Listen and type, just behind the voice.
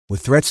With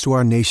threats to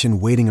our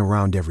nation waiting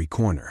around every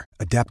corner,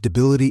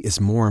 adaptability is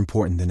more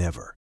important than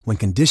ever. When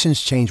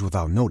conditions change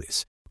without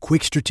notice,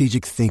 quick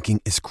strategic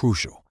thinking is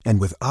crucial.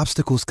 And with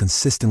obstacles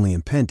consistently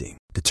impending,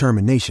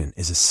 determination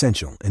is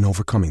essential in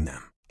overcoming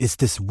them. It's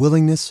this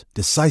willingness,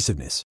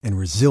 decisiveness, and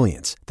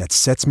resilience that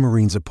sets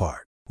Marines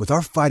apart. With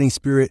our fighting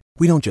spirit,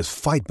 we don't just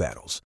fight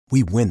battles,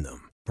 we win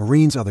them.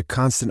 Marines are the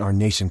constant our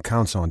nation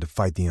counts on to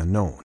fight the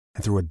unknown.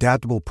 And through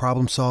adaptable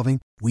problem solving,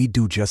 we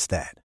do just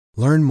that.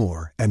 Learn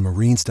more at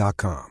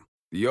marines.com.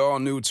 The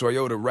all-new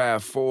Toyota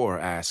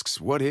RAV4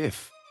 asks, what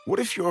if? What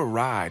if your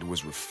ride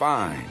was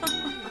refined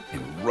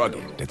and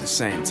rugged at the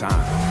same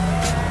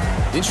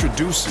time?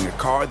 Introducing a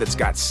car that's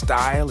got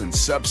style and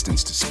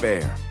substance to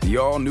spare. The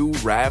all-new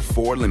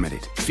RAV4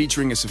 Limited,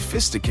 featuring a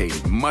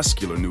sophisticated,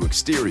 muscular new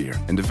exterior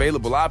and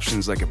available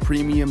options like a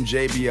premium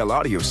JBL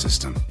audio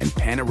system and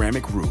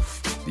panoramic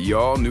roof. The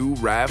all-new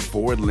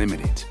RAV4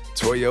 Limited.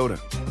 Toyota,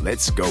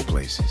 let's go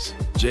places.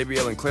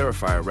 JBL and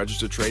Clarifier,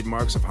 registered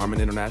trademarks of Harman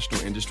International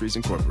Industries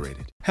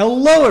Incorporated.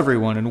 Hello,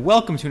 everyone, and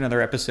welcome to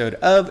another episode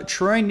of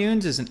Troy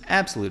Nunes is an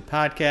Absolute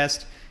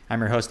Podcast.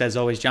 I'm your host, as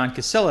always, John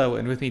Casillo,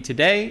 and with me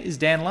today is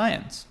Dan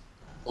Lyons.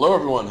 Hello,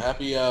 everyone.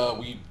 Happy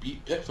we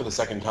beat Pitt for the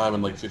second time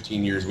in like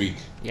 15 years week.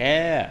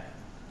 Yeah.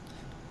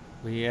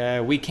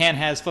 We can't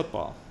has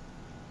football.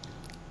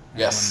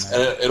 Yes,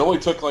 and it only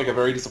took like a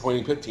very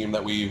disappointing Pitt team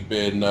that we've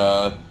been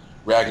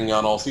ragging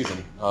on all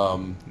season.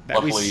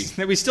 Luckily,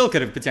 we still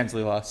could have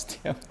potentially lost.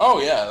 Oh,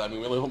 yeah. I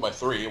mean, we only won by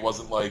 3. It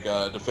wasn't like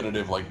a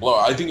definitive like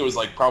blowout. I think it was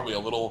like probably a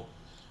little...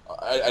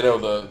 I know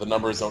the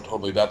numbers don't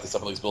totally back this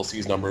up, at least Bill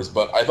C's numbers,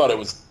 but I thought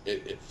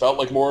it felt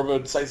like more of a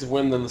decisive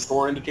win than the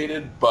score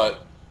indicated,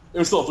 but it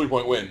was still a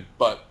 3-point win.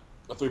 But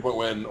a 3-point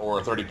win or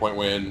a 30-point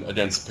win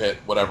against Pitt,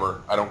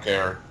 whatever, I don't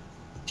care.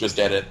 Just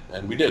get it,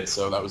 and we did,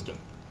 so that was good.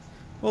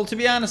 Well, to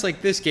be honest,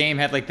 like this game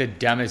had like the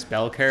dumbest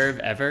bell curve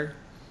ever,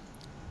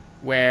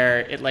 where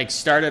it like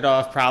started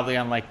off probably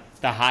on like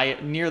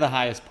near the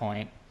highest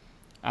point.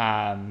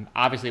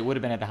 Obviously, it would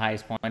have been at the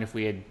highest point if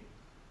we had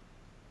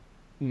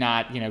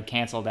not,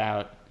 canceled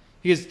out.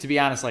 Because to be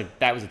honest, like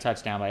that was a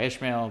touchdown by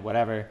Ishmael,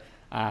 whatever.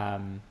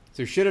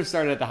 So should have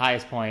started at the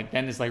highest point.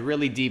 Then this like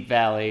really deep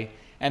valley,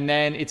 and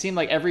then it seemed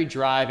like every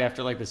drive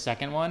after like the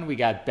second one, we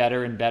got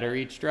better and better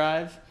each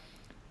drive,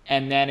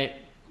 and then it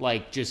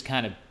like just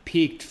kind of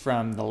peaked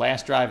from the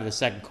last drive of the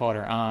second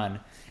quarter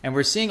on. And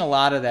we're seeing a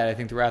lot of that, I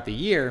think, throughout the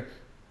year.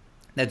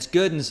 That's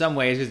good in some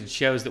ways because it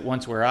shows that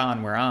once we're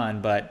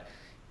on, but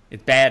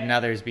it's bad in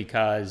others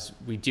because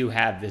we do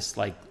have this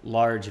like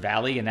large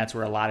valley, and that's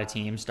where a lot of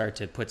teams start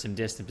to put some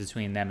distance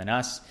between them and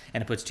us,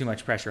 and it puts too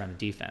much pressure on the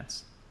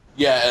defense.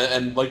 Yeah,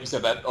 and like you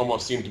said, that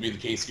almost seemed to be the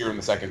case here in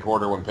the second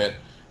quarter when Pitt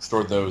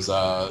scored those,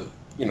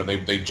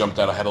 they jumped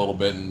out ahead a little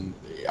bit, and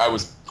I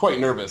was quite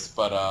nervous,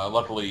 but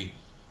luckily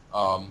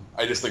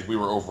I just think we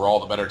were overall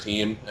the better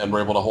team, and were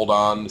able to hold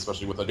on,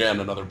 especially with, again,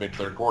 another big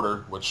third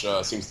quarter, which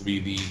seems to be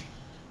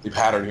the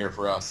pattern here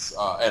for us,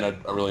 and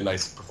a really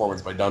nice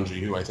performance by Dungey,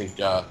 who I think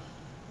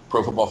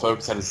Pro Football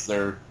Focus had as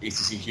their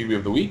ACC QB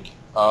of the week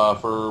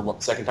for, the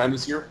second time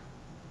this year?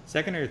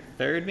 Second or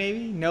third,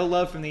 maybe? No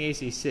love from the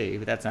ACC,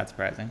 but that's not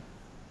surprising.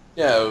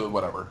 Yeah,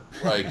 whatever.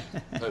 Like,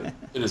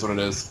 it is what it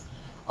is.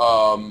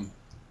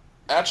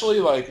 Actually,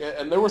 like,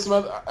 and there were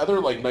some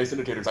other like, nice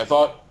indicators. I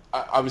thought,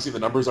 obviously the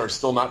numbers are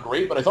still not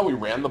great, but I thought we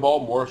ran the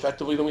ball more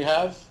effectively than we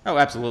have. Oh,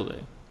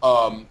 absolutely.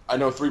 I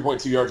know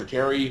 3.2 yards a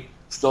carry,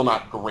 still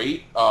not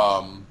great.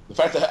 The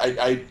fact that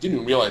I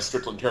didn't realize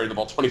Strickland carried the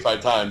ball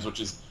 25 times, which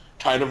is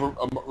kind of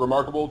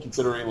remarkable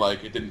considering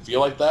like it didn't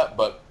feel like that,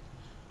 but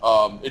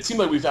it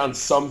seemed like we found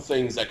some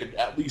things that could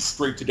at least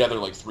scrape together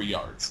like 3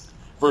 yards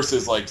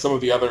versus like some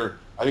of the other,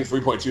 I think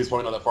 3.2 is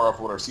probably not that far off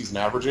what our season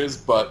average is,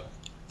 but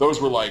those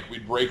were like,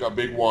 we'd break a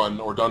big one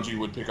or Dungey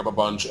would pick up a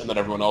bunch and then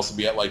everyone else would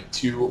be at like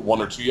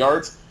 1 or 2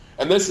 yards.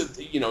 And this,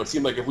 it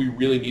seemed like if we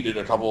really needed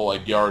a couple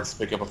like yards to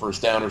pick up a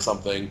first down or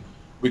something,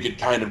 we could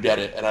kind of get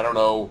it. And I don't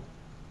know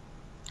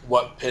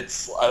what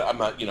Pitt's, I'm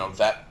not,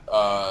 that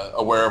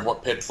aware of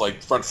what Pitt's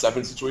like front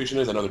seven situation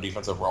is. I know their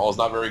defense overall is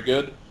not very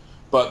good,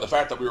 but the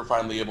fact that we were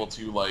finally able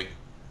to like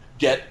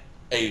get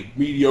a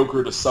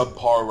mediocre to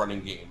subpar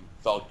running game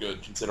felt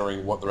good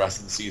considering what the rest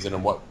of the season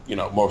and what,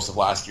 most of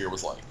last year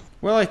was like.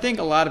 Well, I think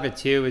a lot of it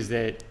too is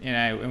that,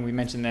 and we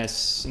mentioned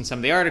this in some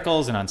of the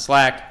articles and on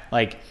Slack,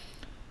 like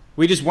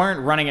we just weren't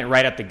running it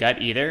right up the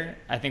gut either,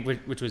 I think,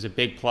 which was a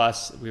big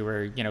plus. We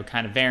were,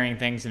 kind of varying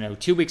things.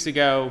 2 weeks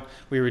ago,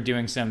 we were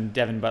doing some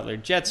Devin Butler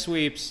jet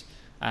sweeps.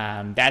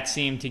 That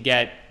seemed to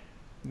get,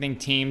 I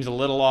think, teams a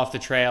little off the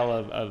trail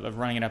of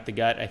running it up the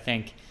gut. I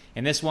think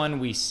in this one,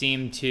 we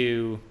seemed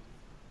to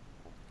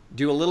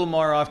do a little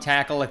more off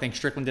tackle. I think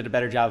Strickland did a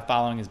better job of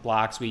following his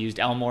blocks. We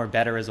used Elmore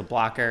better as a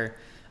blocker,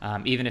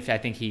 even if I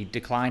think he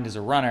declined as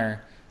a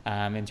runner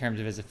in terms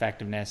of his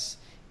effectiveness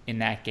in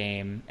that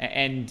game.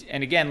 And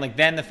again, like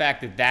then the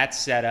fact that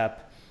set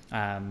up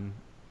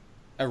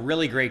a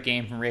really great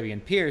game from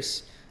Ravian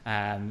Pierce,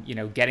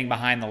 getting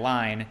behind the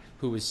line,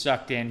 who was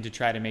sucked in to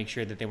try to make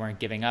sure that they weren't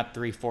giving up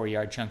 3-4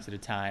 yard chunks at a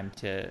time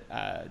to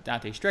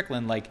Dante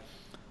Strickland. Like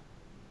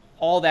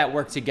all that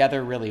worked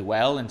together really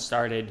well and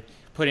started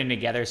putting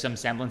together some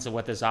semblance of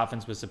what this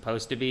offense was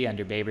supposed to be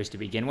under Babers to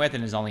begin with,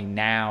 and is only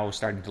now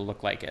starting to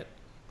look like it.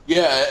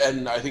 Yeah,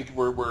 and I think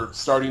we're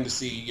starting to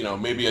see,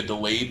 maybe a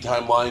delayed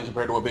timeline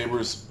compared to what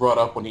Babers brought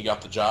up when he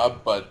got the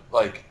job, but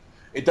like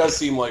it does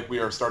seem like we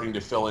are starting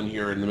to fill in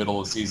here in the middle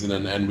of the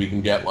season, and we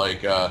can get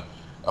like a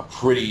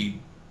pretty,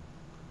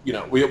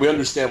 we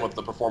understand what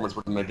the performance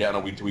we're going to get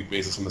on a week-to-week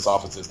basis from this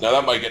offense is. Now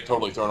that might get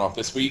totally thrown off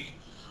this week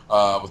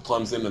with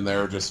Clemson, and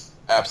they're just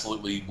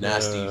absolutely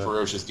nasty,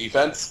 ferocious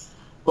defense.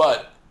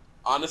 But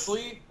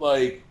honestly,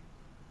 like,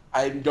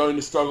 I'm going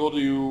to struggle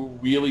to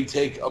really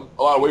take a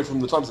lot away from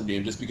the Clemson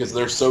game just because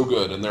they're so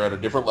good and they're at a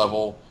different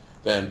level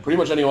than pretty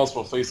much anyone else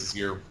we'll face this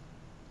year,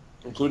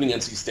 including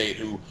NC State,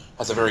 who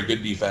has a very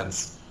good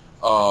defense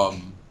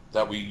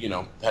that we,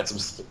 had some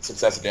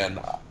success again.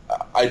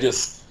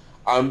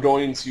 I'm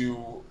going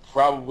to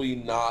probably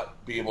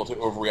not be able to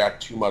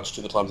overreact too much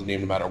to the Clemson game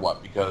no matter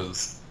what,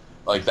 because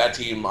like that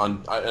team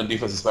on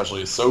defense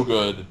especially is so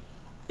good.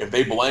 If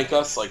they blank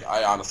us, like,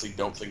 I honestly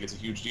don't think it's a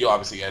huge deal.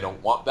 Obviously, I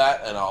don't want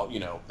that, and I'll,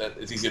 that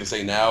it's easy to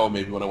say now.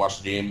 Maybe when I watch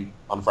the game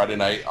on Friday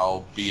night,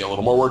 I'll be a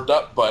little more worked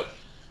up. But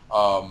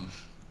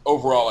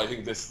overall, I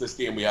think this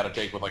game we had to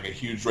take with like a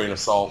huge grain of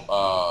salt,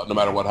 no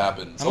matter what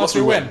happens. Unless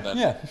we win, then,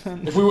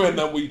 if we win,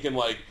 then we can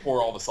like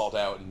pour all the salt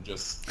out and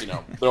just,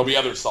 there'll be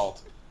other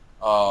salt.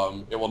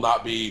 It will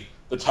not be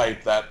the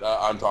type that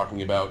I'm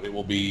talking about. It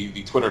will be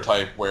the Twitter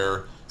type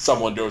where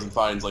someone goes and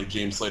finds like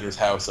James Slater's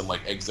house and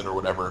like exit or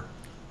whatever.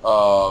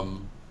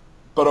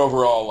 But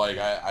overall, like,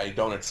 I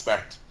don't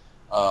expect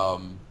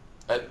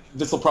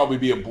this will probably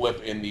be a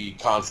blip in the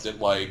constant,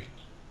 like,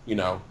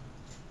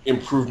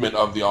 improvement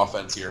of the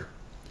offense here.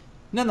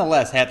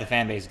 Nonetheless, half the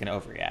fan base is going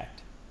to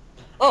overreact.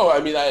 Oh, I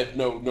mean, I have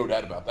no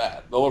doubt about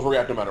that. They'll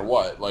overreact no matter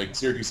what. Like,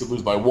 Syracuse would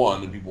lose by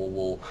 1, and people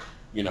will,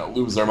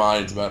 lose their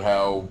minds about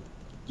how,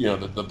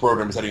 the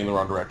program is heading in the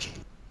wrong direction.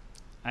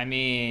 I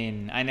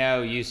mean, I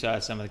know you saw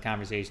some of the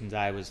conversations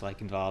I was,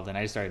 like, involved in.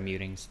 I just started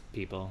muting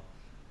people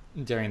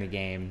during the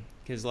game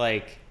because,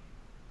 like,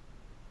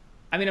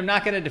 I mean, I'm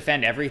not going to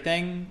defend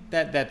everything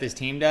that this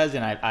team does,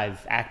 and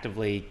I've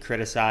actively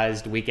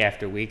criticized week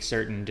after week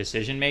certain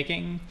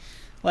decision-making,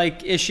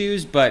 like,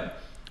 issues, but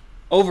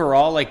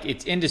overall, like,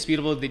 it's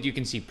indisputable that you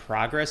can see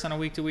progress on a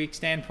week-to-week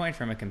standpoint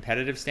from a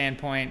competitive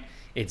standpoint.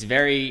 It's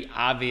very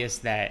obvious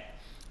that,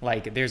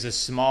 like, there's a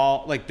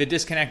small, like, the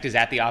disconnect is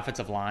at the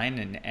offensive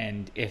line,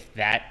 and if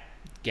that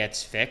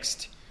gets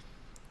fixed,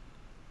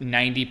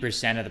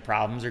 90% of the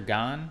problems are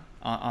gone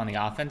on the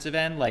offensive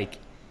end, like,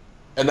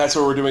 and that's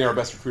where we're doing our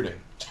best recruiting.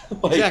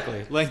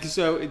 Exactly. Like,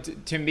 so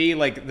to me,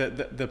 like,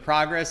 the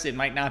progress, it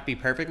might not be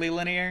perfectly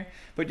linear,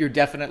 but you're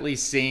definitely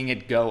seeing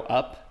it go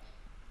up,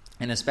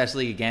 and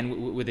especially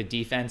again with a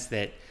defense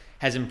that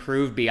has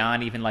improved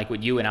beyond even like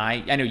what you and I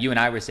know you and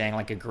I were saying,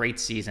 like, a great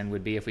season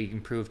would be if we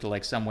improve to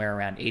like somewhere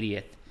around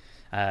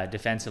 80th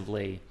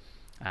defensively,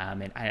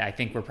 and I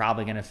think we're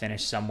probably going to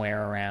finish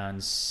somewhere around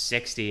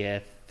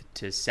 60th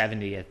to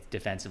 70th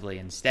defensively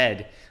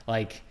instead.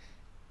 Like,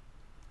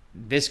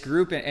 this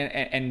group,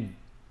 and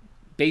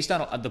based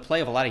on the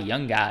play of a lot of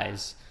young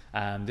guys,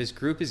 this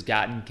group has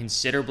gotten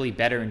considerably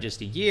better in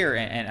just a year.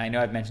 And I know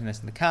I've mentioned this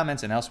in the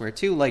comments and elsewhere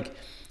too. Like,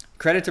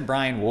 credit to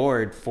Brian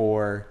Ward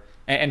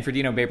and for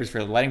Dino Babers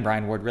for letting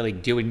Brian Ward really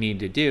do what he needed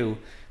to do,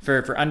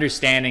 for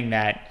understanding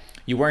that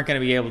you weren't going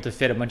to be able to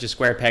fit a bunch of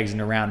square pegs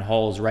into round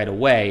holes right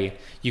away.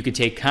 You could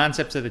take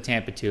concepts of the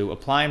Tampa 2,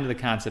 apply them to the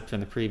concepts from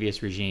the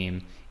previous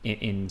regime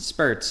in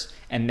spurts,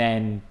 and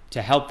then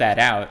to help that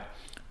out,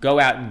 go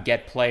out and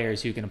get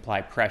players who can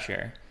apply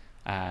pressure.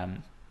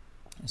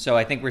 So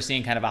I think we're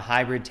seeing kind of a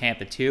hybrid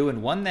Tampa 2,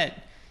 and one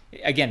that,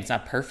 again, it's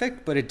not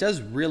perfect, but it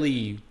does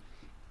really,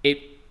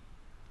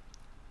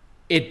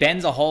 it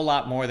bends a whole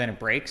lot more than it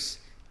breaks,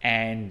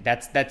 and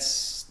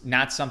that's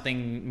not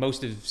something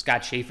most of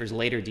Scott Schaefer's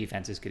later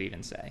defenses could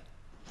even say.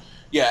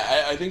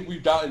 Yeah, I think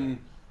we've gotten,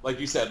 like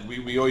you said,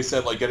 we always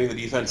said, like, getting the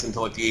defense into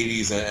like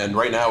the 80s, and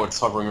right now it's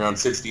hovering around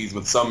 60s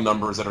with some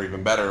numbers that are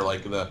even better,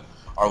 like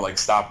our like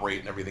stop rate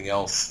and everything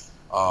else.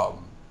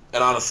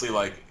 And honestly,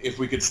 like, if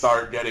we could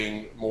start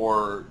getting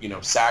more,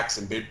 sacks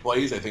and big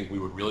plays, I think we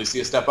would really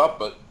see a step up.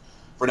 But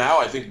for now,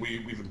 I think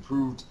we've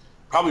improved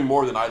probably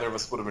more than either of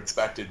us would have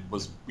expected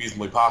was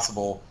reasonably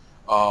possible.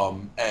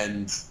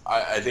 And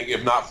I think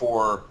if not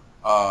for,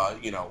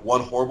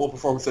 one horrible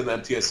performance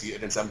against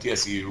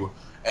MTSU,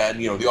 and,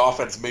 the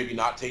offense maybe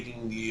not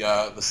taking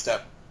the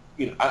step,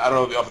 I don't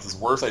know if the offense is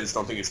worse. I just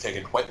don't think it's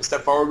taken quite the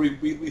step forward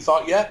we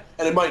thought yet.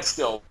 And it might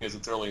still, because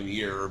it's early in the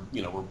year,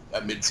 we're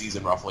at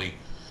mid-season roughly.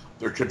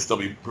 There could still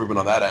be improvement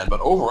on that end.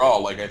 But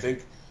overall, like, I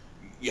think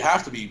you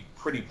have to be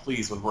pretty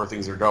pleased with where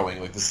things are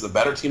going. Like, this is a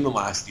better team than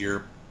last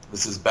year.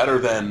 This is better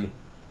than,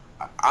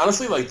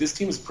 honestly, like, this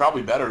team is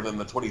probably better than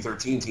the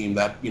 2013 team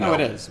that, it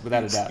is,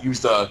 without a doubt.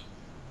 Used a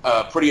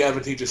pretty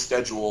advantageous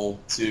schedule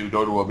to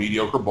go to a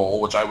mediocre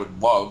bowl, which I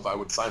would love. I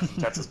would sign for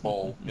the Texas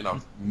Bowl in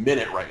a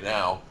minute right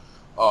now.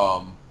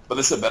 But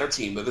this is a better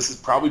team. This is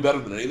probably better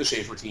than any of the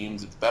Schaefer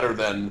teams. It's better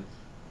than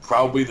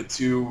probably the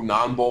two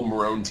non-bowl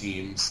Maroon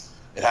teams.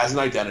 It has an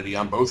identity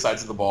on both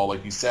sides of the ball,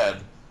 like you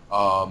said.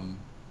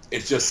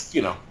 It's just,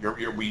 we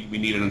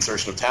need an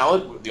insertion of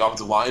talent. The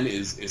offensive line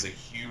is a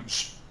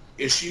huge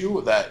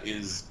issue that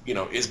is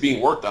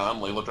being worked on.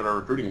 Like, look at our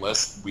recruiting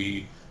list.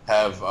 We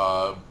have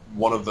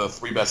one of the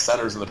 3 best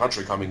centers in the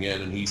country coming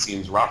in, and he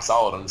seems rock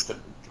solid on his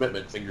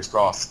commitment. Fingers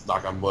crossed,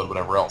 knock on wood,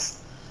 whatever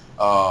else.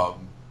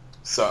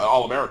 So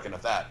All-American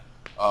at that.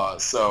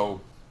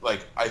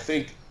 I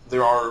think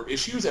there are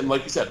issues, and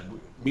like you said,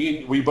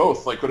 we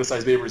both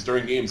criticize Babers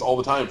during games all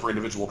the time for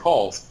individual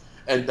calls,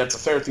 and that's a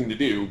fair thing to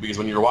do because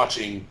when you're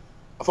watching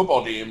a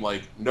football game,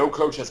 no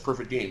coach has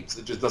perfect games.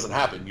 It just doesn't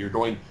happen.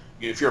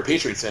 If you're a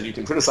Patriots fan, you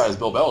can criticize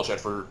Bill Belichick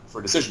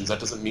for decisions. That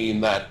doesn't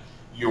mean that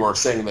you are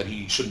saying that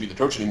he shouldn't be the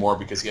coach anymore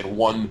because he had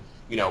one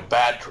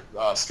bad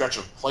stretch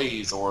of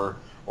plays or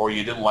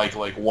you didn't like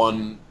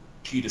one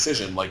key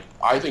decision.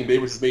 I think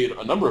Babers has made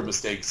a number of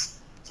mistakes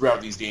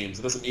throughout these games.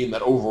 It doesn't mean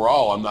that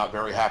overall I'm not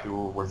very happy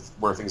with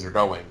where things are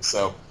going.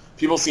 So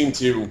people seem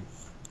to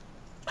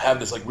have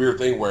this weird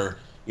thing where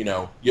you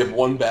have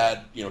one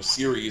bad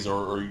series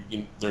or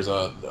there's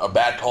a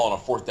bad call on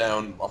a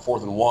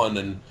 4th and 1,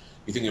 and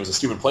you think it was a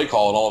stupid play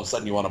call, and all of a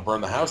sudden you want to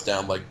burn the house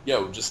down.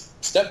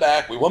 Just step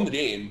back. We won the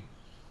game.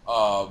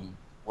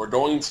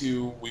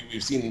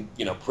 We've seen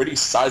pretty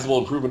sizable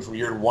improvement from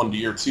year 1 to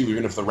year 2,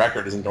 even if the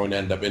record isn't going to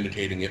end up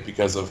indicating it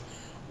because of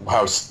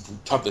how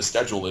tough this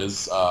schedule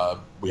is.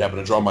 We happen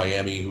to draw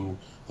Miami, who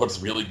looks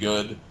really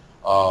good,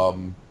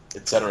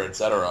 et cetera, et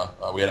cetera.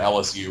 We had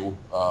LSU.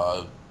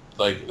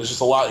 There's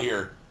just a lot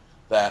here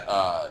that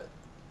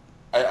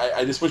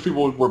I just wish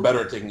people were better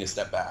at taking a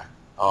step back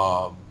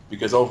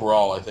because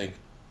overall I think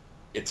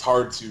it's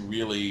hard to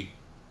really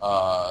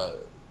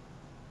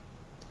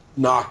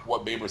knock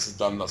what Babers has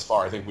done thus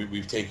far. I think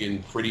we've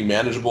taken pretty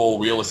manageable,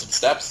 realistic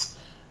steps,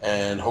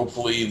 and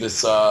hopefully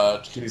this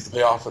continues to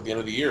pay off at the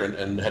end of the year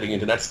and heading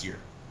into next year.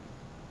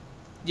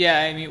 Yeah,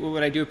 I mean,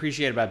 what I do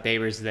appreciate about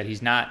Babers is that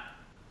he's not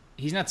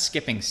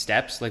skipping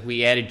steps.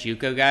 We added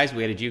JUCO guys.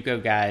 We added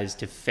JUCO guys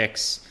to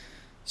fix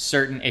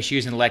certain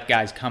issues and let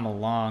guys come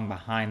along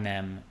behind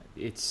them.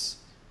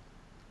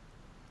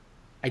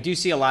 I do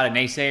see a lot of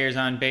naysayers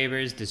on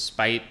Babers,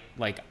 despite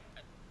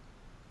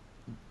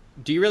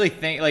do you really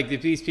think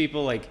if these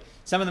people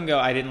some of them go,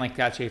 I didn't like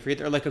Scott Schaefer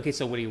either, or okay,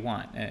 so what do you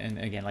want? And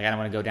again, I don't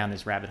want to go down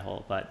this rabbit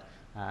hole, but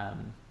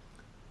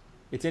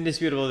it's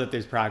indisputable that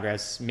there's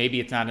progress. Maybe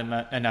it's not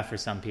enough for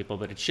some people,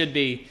 but it should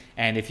be.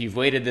 And if you've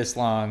waited this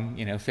long,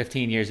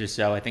 15 years or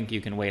so, I think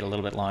you can wait a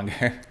little bit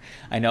longer.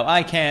 I know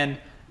I can.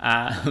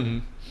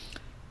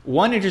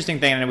 One interesting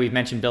thing, I know we've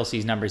mentioned Bill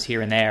C's numbers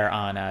here and there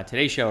on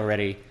today's show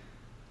already.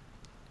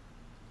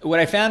 What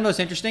I found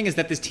most interesting is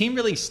that this team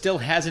really still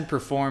hasn't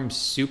performed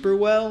super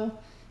well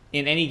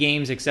in any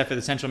games except for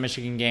the Central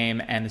Michigan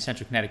game and the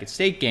Central Connecticut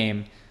State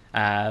game,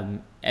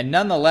 and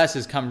nonetheless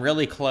has come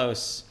really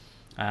close.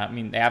 They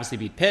obviously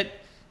beat Pitt,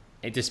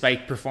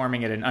 despite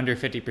performing at an under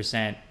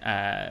 50%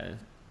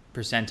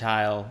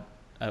 percentile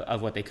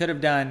of what they could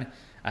have done.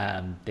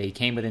 They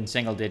came within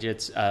single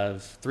digits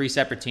of 3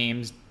 separate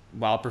teams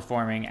while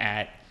performing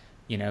at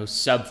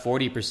sub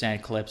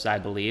 40% clips, I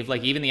believe.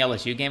 Even the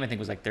LSU game, I think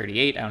was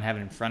 38. I don't have it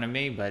in front of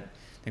me, but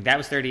I think that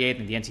was 38,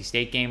 and the NC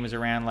State game was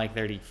around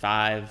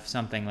 35,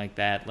 something like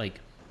that.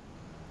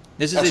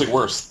 This is actually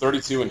worse,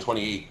 32 and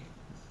 28.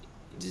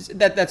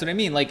 That's what I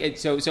mean.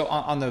 So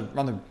on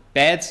the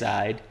bad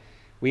side,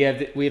 we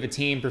have a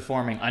team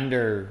performing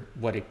under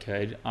what it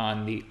could.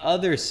 On the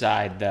other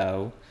side,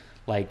 though,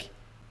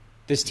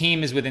 this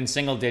team is within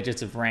single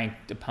digits of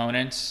ranked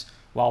opponents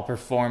while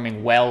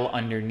performing well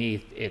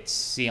underneath its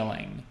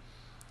ceiling.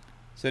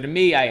 So to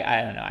me,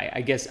 I don't know.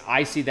 I guess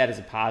I see that as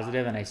a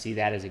positive, and I see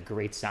that as a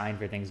great sign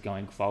for things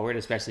going forward,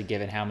 especially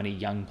given how many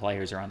young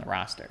players are on the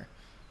roster.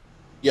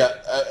 Yeah,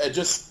 it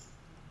just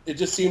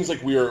seems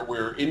like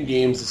we're in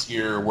games this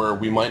year where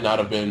we might not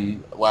have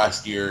been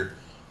last year.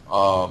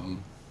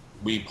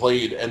 We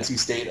played NC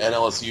State and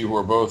LSU, who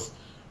are both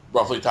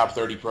roughly top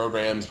 30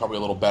 programs, probably a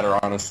little better,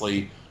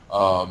 honestly.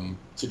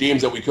 To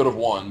games that we could have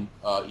won,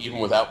 even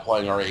without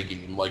playing our A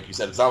game. Like you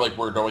said, it's not like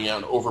we're going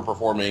out and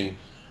overperforming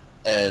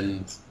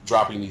and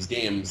dropping these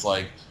games.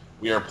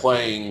 We are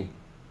playing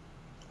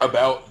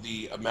about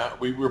the amount.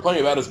 We were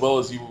playing about as well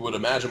as you would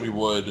imagine we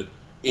would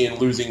in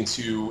losing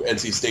to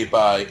NC State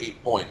by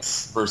 8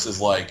 points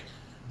versus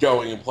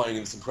going and playing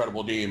this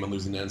incredible game and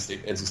losing to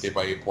NC State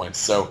by 8 points.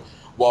 So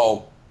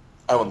while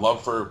I would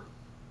love for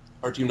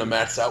our team to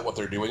max out what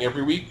they're doing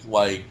every week,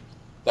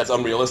 that's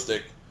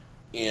unrealistic.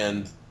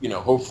 And,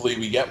 hopefully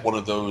we get one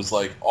of those,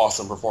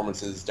 awesome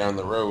performances down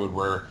the road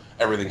where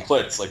everything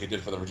clicks like it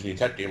did for the Virginia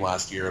Tech game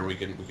last year, and we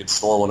could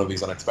store one of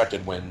these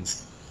unexpected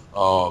wins.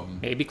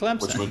 Maybe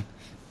Clemson. Which would,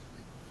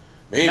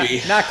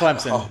 maybe. Not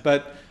Clemson,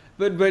 but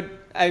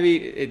I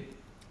mean,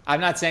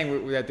 I'm not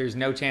saying that there's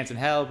no chance in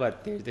hell,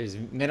 but there's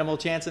minimal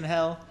chance in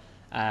hell.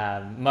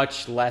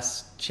 Much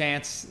less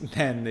chance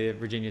than the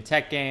Virginia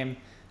Tech game.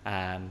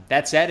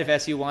 That said, if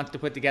SU wants to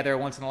put together a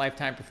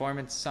once-in-a-lifetime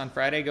performance on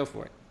Friday, go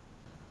for it.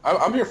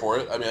 I'm here for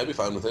it. I mean, I'd be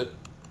fine with it.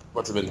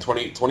 What's it been,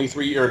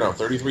 33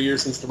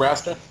 years since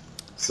Nebraska?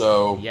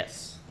 So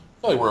yes.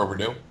 feel like we're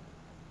overdue.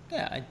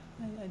 Yeah,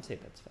 I'd say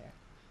that's fair.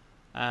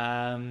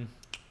 I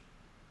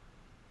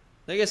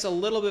guess a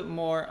little bit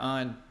more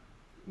on,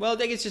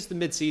 well, I guess just the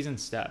midseason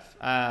stuff.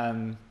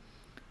 Dan,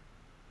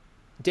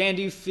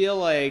 do you feel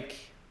like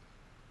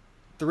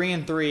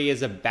 3-3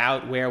 is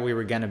about where we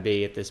were going to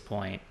be at this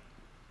point?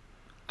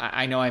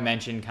 I know I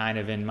mentioned kind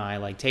of in my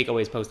like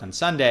takeaways post on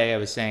Sunday, I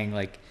was saying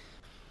like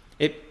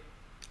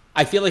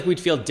I feel like we'd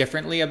feel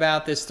differently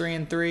about this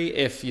 3-3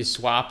 if you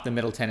swap the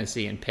Middle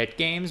Tennessee and Pitt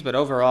games. But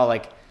overall,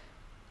 like,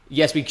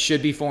 yes, we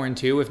should be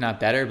 4-2, if not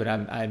better. But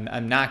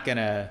I'm not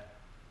gonna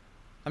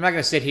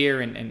sit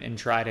here and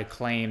try to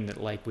claim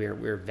that like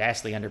we're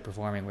vastly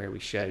underperforming where we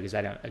should, because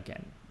I don't.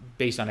 Again,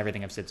 based on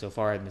everything I've said so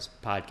far in this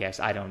podcast,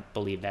 I don't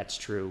believe that's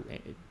true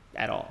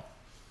at all.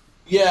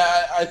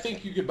 Yeah, I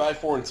think you could buy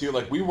 4-2.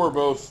 Like, we were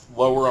both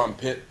lower on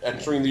Pitt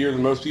entering the year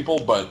than most people,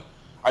 but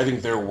I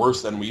think they're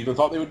worse than we even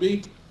thought they would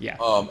be. Yeah.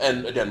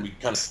 And again, we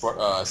kind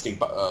of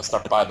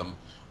snuck by them.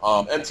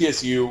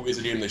 MTSU is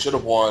a game they should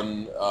have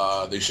won.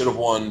 They should have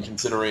won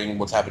considering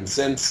what's happened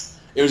since.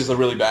 It was just a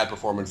really bad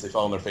performance. They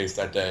fell on their face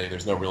that day.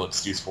 There's no real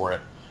excuse for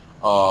it.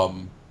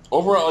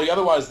 Overall, like,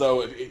 otherwise,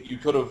 though, you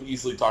could have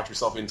easily talked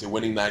yourself into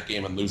winning that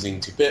game and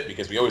losing to Pitt,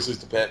 because we always lose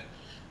to Pitt.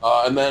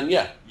 And then,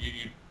 yeah,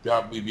 you'd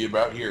probably be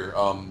about here.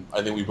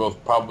 I think we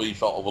both probably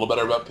felt a little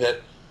better about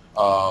Pitt.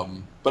 But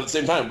at the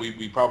same time,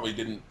 we probably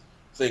didn't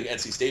think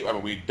NC State, I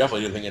mean, we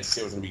definitely didn't think NC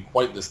State was going to be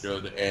quite this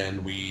good,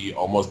 and we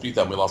almost beat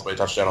them. We lost by a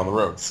touchdown on the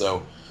road.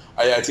 So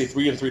I'd say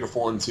 3-3 to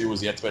 4-2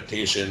 was the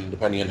expectation,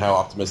 depending on how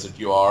optimistic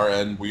you are,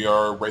 and we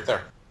are right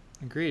there.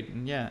 Agreed.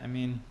 Yeah, I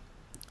mean,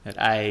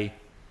 I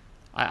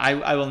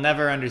will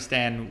never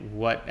understand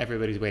what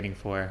everybody's looking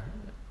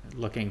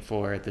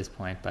for at this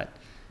point, but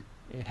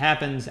it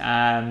happens.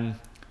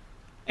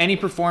 Any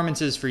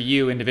performances for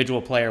you,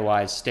 individual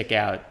player-wise, stick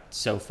out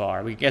so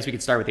far? I guess we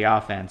could start with the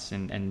offense,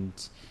 and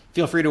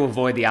feel free to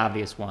avoid the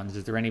obvious ones.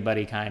 Is there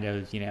anybody kind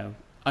of,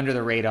 under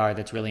the radar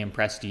that's really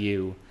impressed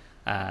you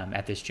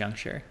at this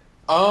juncture?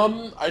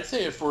 I'd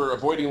say if we're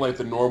avoiding like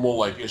the normal,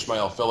 like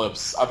Ishmael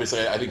Phillips,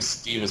 obviously I think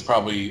Steve has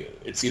probably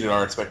exceeded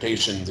our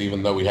expectations,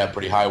 even though we had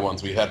pretty high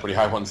ones. We had pretty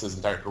high ones his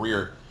entire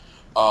career.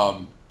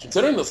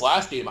 Considering this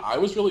last game, I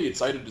was really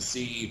excited to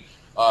see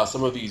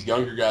some of these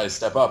younger guys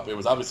step up. It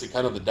was obviously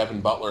kind of the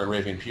Devin Butler and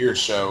Raven Pierce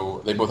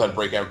show. They both had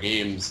breakout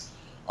games.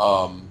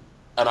 And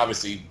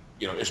obviously,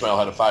 Ishmael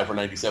had a 5 for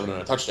 97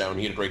 and a touchdown.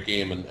 He had a great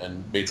game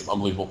and made some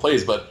unbelievable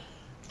plays. But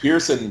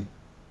Pierce and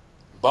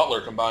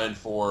Butler combined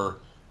for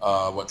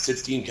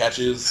 16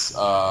 catches.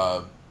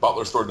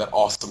 Butler scored that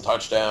awesome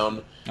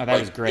touchdown. Oh, that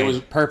was great. It was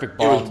perfect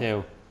ball,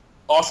 too.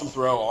 Awesome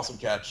throw, awesome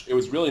catch. It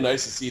was really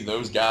nice to see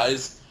those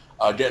guys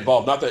get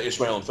involved. Not that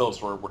Ishmael and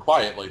Phillips were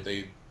quiet. Like,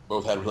 they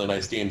both had really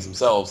nice games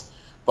themselves.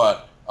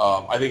 But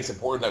I think it's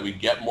important that we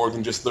get more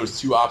than just those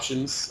two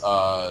options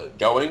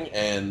going,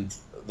 and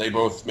they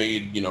both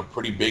made,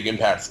 pretty big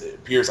impacts.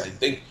 Pierce, I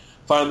think,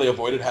 finally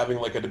avoided having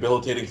like a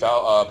debilitating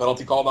foul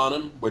penalty called on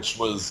him, which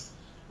was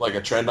like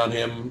a trend on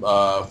him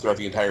throughout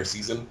the entire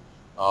season.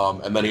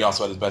 And then he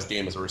also had his best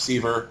game as a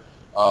receiver.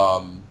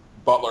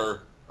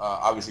 Butler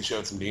obviously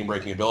showed some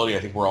game-breaking ability. I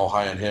think we're all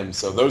high on him.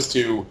 So those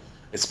two,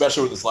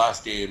 especially with this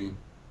last game,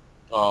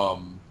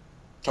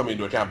 coming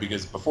into account,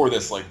 because before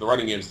this, like, the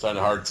running game is kind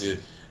of hard to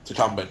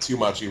compliment too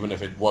much, even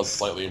if it was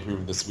slightly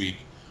improved this week.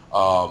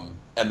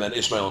 And then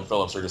Ishmael and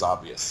Phillips are just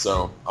obvious.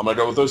 So I'm going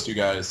to go with those two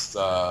guys,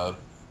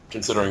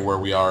 considering where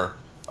we are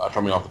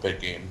coming off the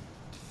Pitt game.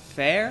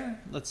 Fair.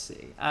 Let's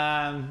see.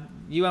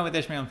 You went with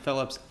Ishmael and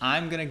Phillips.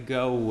 I'm going to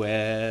go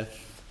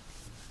with...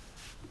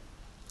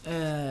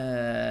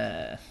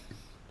 I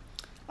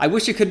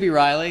wish it could be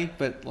Riley,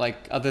 but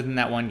like other than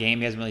that one game,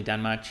 he hasn't really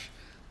done much.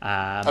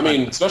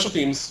 Special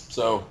teams,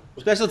 so...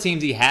 Special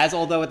teams he has,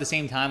 although at the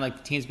same time, like,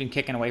 the team's been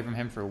kicking away from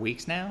him for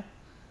weeks now.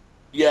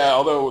 Yeah,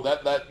 although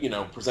that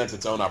presents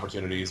its own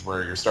opportunities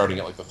where you're starting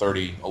at like the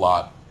 30 a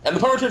lot. And the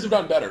punt returns have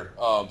gotten better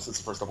since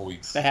the first couple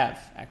weeks. They have,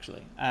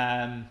 actually.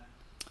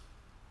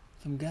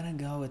 If I'm going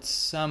to go with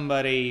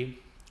somebody,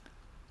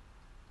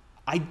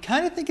 I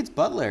kind of think it's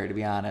Butler, to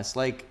be honest.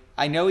 Like,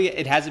 I know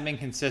it hasn't been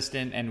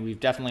consistent, and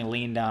we've definitely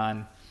leaned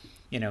on,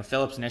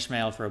 Phillips and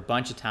Ishmael for a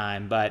bunch of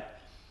time, but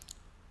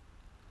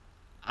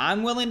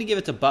I'm willing to give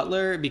it to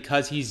Butler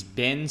because he's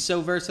been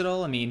so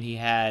versatile. I mean, he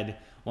had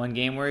one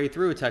game where he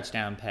threw a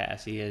touchdown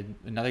pass. He had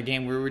another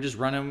game where we were just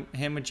running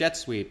him with jet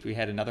sweep. We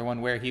had another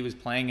one where he was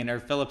playing in a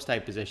Phillips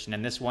type position,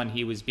 and this one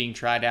he was being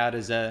tried out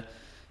as a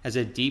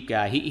deep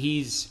guy.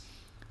 He's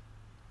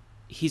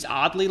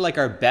oddly like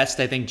our best,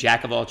 I think,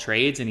 jack of all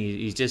trades, and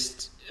he's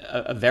just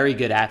a very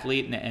good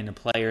athlete and a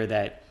player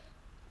that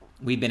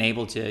we've been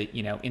able to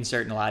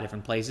insert in a lot of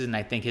different places. And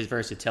I think his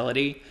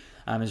versatility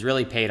has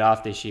really paid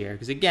off this year,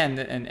 because again,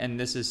 and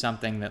this is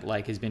something that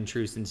like has been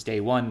true since day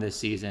one this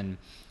season.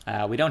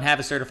 We don't have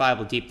a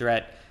certifiable deep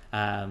threat.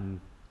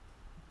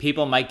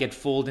 People might get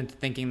fooled into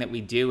thinking that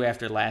we do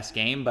after last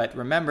game, but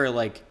remember,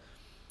 like,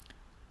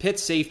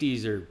 Pitt's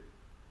safeties are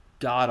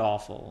god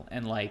awful,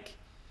 and like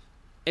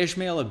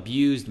Ishmael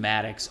abused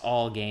Maddox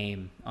all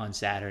game on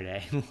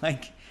Saturday.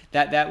 Like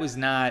that was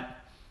not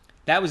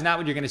that was not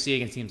what you're going to see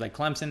against teams like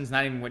Clemson. It's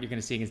not even what you're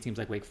going to see against teams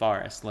like Wake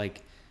Forest.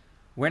 Like,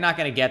 we're not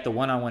going to get the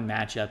one-on-one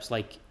matchups.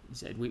 Like you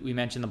said, we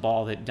mentioned the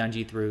ball that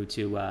Dungey threw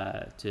to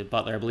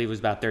Butler. I believe it was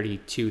about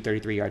 32,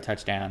 33-yard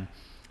touchdown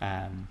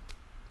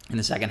in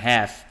the second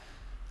half.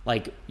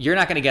 Like, you're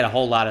not going to get a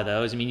whole lot of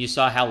those. I mean, you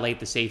saw how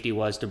late the safety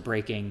was to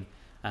breaking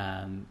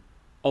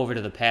over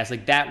to the pass.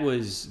 Like, that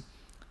wasn't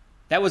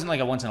like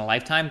a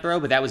once-in-a-lifetime throw,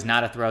 but that was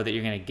not a throw that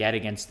you're going to get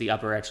against the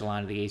upper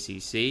echelon of the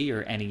ACC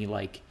or any,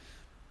 like,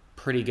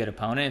 pretty good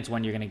opponent. It's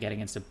one you're going to get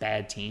against a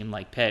bad team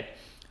like Pitt,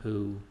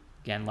 who,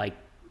 again, like,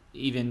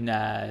 even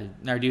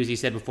Narduzzi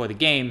said before the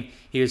game,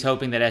 he was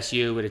hoping that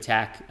SU would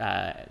attack,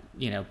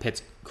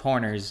 Pitt's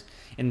corners,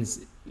 and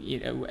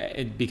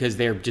because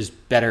they're just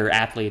better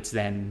athletes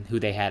than who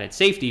they had at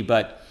safety.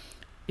 But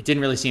it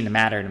didn't really seem to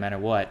matter no matter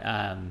what.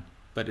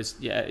 But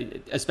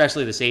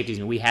especially the safeties.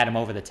 I mean, we had them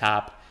over the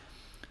top,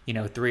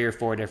 3 or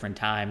 4 different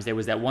times. There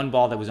was that one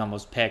ball that was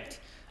almost picked.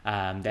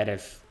 That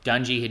if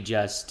Dungey had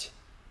just,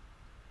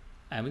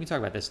 we can talk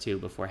about this too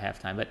before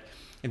halftime. But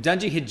if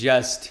Dungey had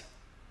just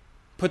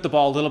put the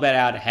ball a little bit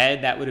out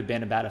ahead, that would have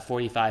been about a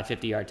 45,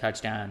 50-yard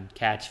touchdown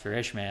catch for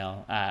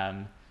Ishmael.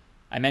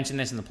 I mentioned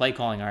this in the play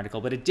calling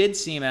article, but it did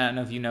seem, and I don't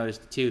know if you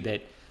noticed too,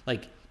 that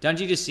like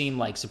Dungey just seemed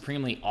like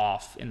supremely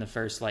off in the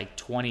first like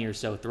 20 or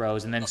so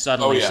throws, and then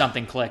suddenly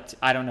something clicked.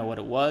 I don't know what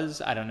it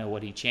was. I don't know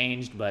what he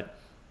changed, but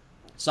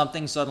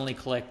something suddenly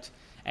clicked,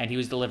 and he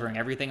was delivering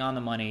everything on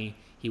the money.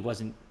 He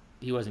wasn't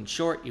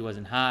short. He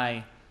wasn't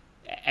high.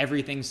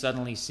 Everything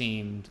suddenly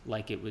seemed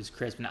like it was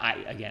crisp. And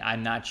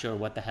I'm not sure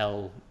what the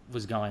hell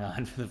was going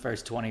on for the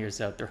first 20 or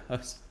so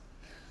throws.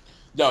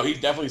 No, he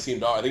definitely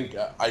seemed off. I think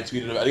I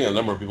think a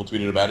number of people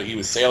tweeted about it. He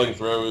was sailing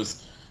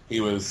throws. He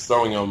was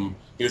throwing them.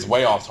 He was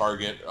way off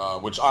target,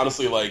 which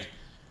honestly, like,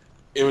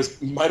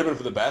 might have been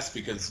for the best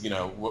because,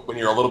 when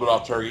you're a little bit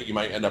off target, you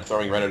might end up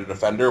throwing right at a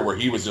defender, where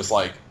he was just,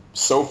 like,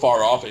 so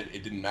far off,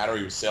 it didn't matter.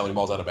 He was sailing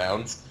balls out of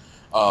bounds.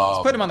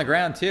 Let's put him on the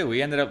ground, too.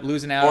 We ended up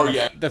losing out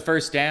on the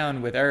first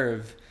down with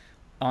Irv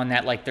on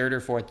that, like, third or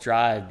fourth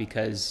drive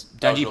because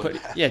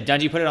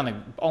Dungey put it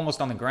almost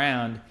on the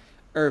ground.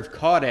 Irv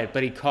caught it,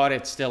 but he caught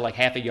it still like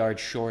half a yard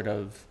short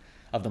of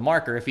the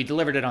marker. If he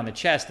delivered it on the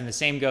chest, and the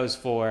same goes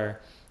for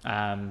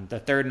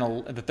the third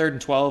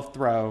and 12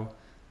 throw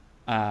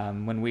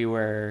when we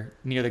were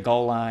near the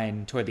goal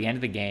line toward the end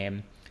of the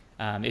game.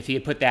 If he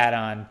had put that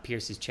on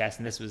Pierce's chest,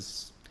 and this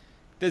is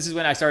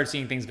when I started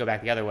seeing things go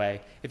back the other way.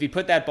 If he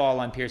put that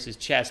ball on Pierce's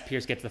chest,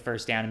 Pierce gets the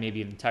first down and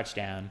maybe even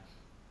touchdown.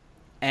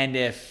 And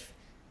if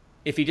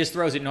he just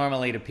throws it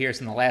normally to Pierce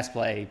in the last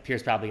play,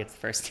 Pierce probably gets the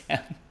first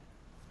down.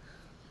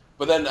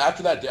 But then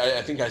after that,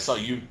 I think I saw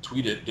you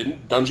tweet it.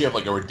 Didn't Dungey have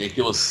like a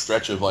ridiculous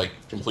stretch of like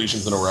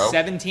completions in a row?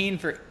 17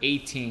 for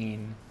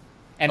 18,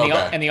 and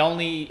the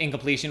only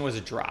incompletion was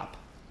a drop.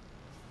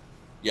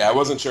 Yeah, I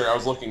wasn't sure. I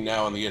was looking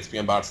now on the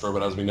ESPN bot store,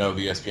 but as we know,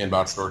 the ESPN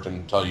bot store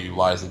can tell you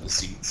lies in the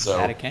seat. So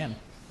that it can.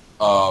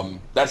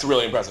 That's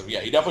really impressive.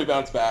 Yeah, he definitely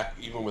bounced back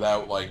even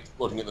without like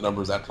looking at the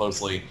numbers that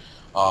closely.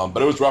 But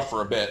it was rough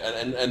for a bit,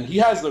 and he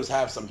has those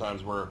halves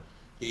sometimes where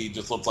he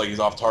just looks like he's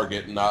off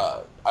target, and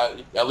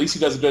at least he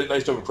does a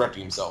nice job of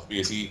correcting himself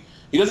because he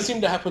doesn't seem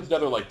to have put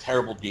together like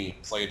terrible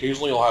games. Like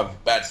occasionally he'll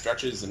have bad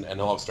stretches, and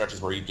he'll have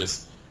stretches where he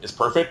just is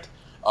perfect.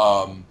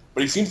 But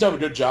he seems to have a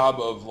good job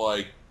of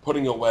like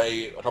putting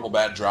away a couple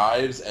bad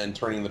drives and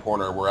turning the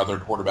corner where other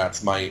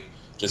quarterbacks might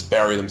just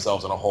bury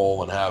themselves in a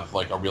hole and have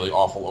like a really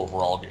awful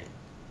overall game.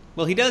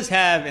 Well, he does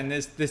have, and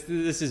this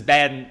is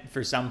bad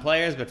for some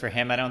players, but for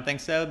him I don't think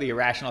so, the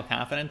irrational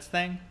confidence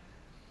thing.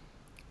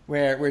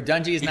 Where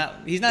Dungey is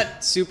he's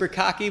not super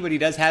cocky, but he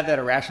does have that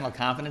irrational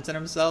confidence in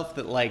himself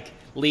that like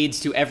leads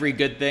to every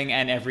good thing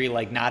and every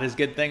like not as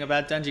good thing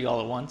about Dungey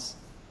all at once.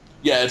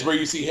 Yeah, it's where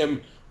you see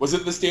him. Was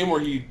it this game where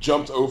he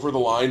jumped over the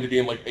line to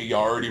gain like a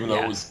yard, even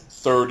though it was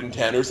 3rd and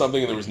 10 or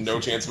something, and there was no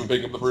chance of him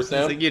picking up the first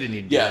down? It's like you didn't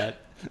need to do that.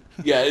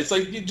 Yeah, it's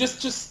like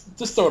just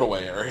throw it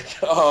away, Eric.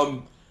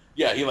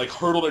 Yeah, he like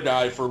hurdled a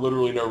guy for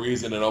literally no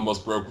reason and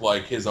almost broke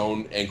like his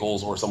own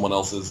ankles or someone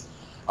else's.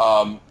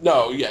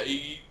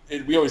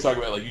 We always talk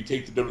about like you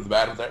take the good with the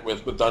bad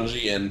with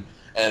Dungey,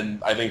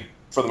 and I think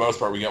for the most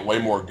part we get way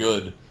more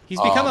good. He's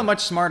become a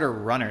much smarter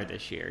runner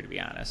this year, to be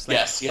honest. Like,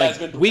 yes, he has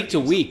been week to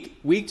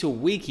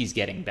week he's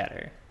getting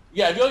better.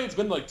 Yeah, I feel like it's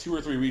been like 2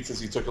 or 3 weeks since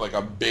he took like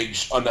a big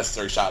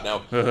unnecessary shot.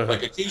 Now,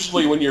 like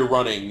occasionally when you're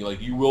running,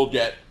 like you will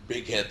get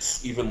big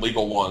hits, even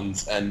legal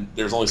ones, and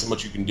there's only so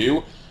much you can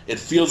do. It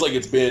feels like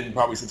it's been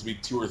probably since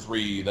week 2 or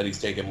 3 that he's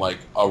taken like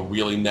a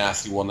really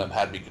nasty one that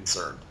had me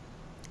concerned.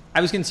 I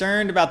was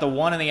concerned about the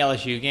one in the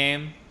LSU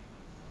game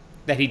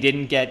that they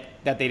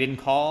didn't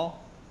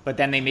call, but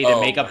then they made a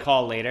makeup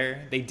call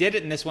later. They did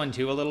it in this one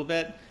too a little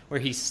bit,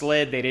 where he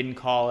slid, they didn't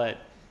call it,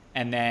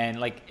 and then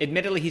like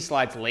admittedly he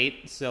slides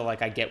late, so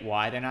like I get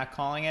why they're not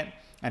calling it.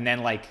 And then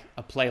like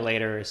a play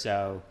later or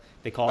so,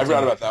 they called. I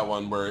forgot about that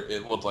one where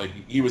it looked like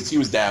he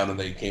was down and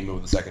they came in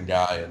with the second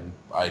guy, and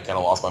I kind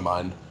of lost my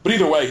mind. But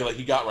either way, like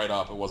he got right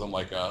up. It wasn't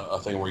like a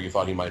thing where you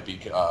thought he might be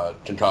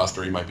concussed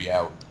or he might be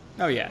out.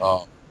 Oh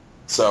yeah.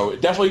 So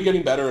definitely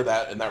getting better at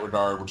that in that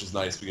regard, which is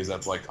nice because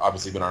that's like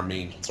obviously been our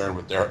main concern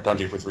with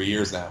Dungey for 3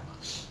 years now.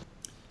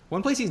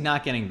 One place he's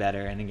not getting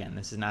better, and again,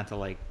 this is not to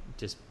like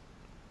just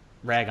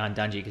rag on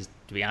Dungey because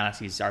to be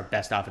honest, he's our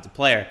best offensive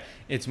player.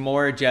 It's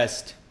more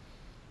just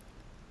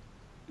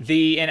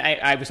and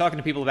I was talking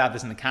to people about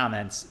this in the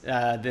comments,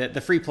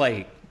 the free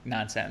play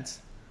nonsense,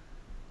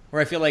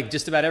 where I feel like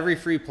just about every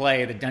free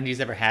play that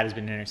Dungey's ever had has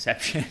been an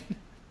interception.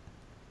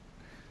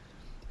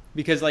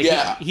 Because like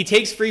he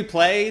takes free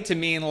play to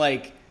mean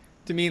like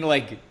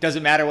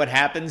doesn't matter what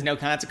happens, no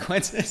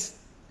consequences.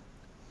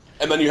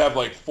 And then you have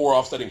like 4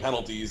 offsetting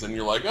penalties, and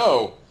you're like,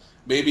 oh,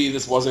 maybe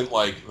this wasn't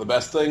like the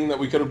best thing that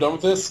we could have done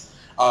with this.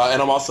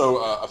 And I'm also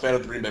a fan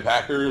of the Green Bay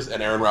Packers,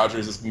 and Aaron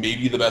Rodgers is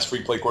maybe the best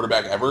free play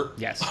quarterback ever.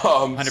 Yes,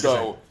 100%.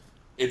 So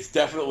it's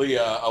definitely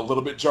a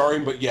little bit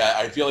jarring, but yeah,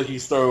 I feel like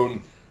he's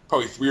thrown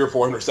probably 3 or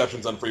 4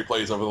 interceptions on free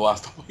plays over the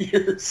last couple of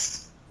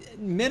years.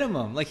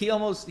 Minimum. Like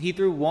he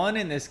threw 1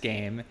 in this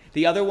game.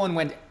 The other one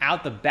went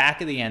out the back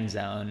of the end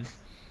zone,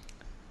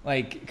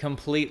 like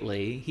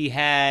completely. He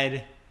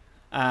had,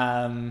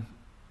 there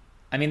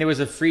was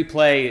a free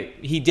play.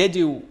 He did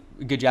do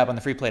a good job on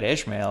the free play to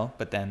Ishmael,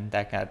 but then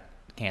that got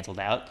canceled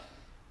out.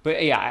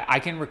 But yeah, I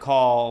can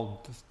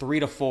recall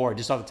 3 to 4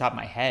 just off the top of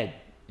my head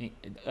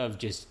of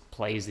just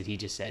plays that he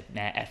just said,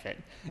 nah, F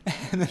it.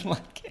 And then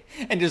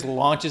and just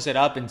launches it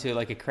up into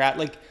like a crowd.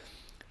 Like,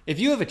 if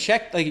you have a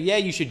check, like, yeah,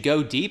 you should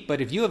go deep,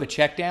 but if you have a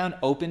check down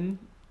open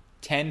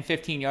 10,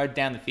 15 yards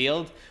down the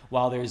field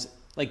while there's,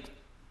 like,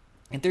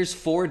 if there's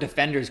 4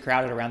 defenders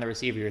crowded around the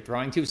receiver you're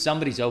throwing to,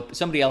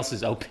 somebody else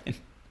is open.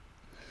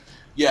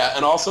 Yeah,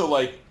 and also,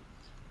 like,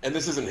 and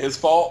this isn't his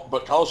fault,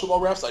 but college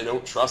football refs I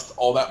don't trust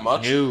all that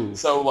much. No.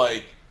 So,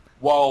 like,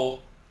 while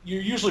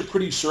you're usually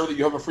pretty sure that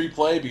you have a free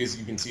play because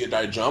you can see a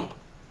guy jump,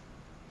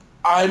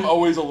 I'm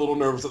always a little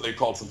nervous that they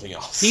called something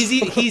else. He's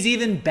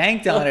even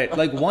banked on it.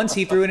 Like once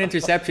he threw an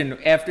interception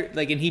after,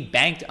 like, and he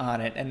banked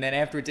on it, and then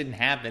after it didn't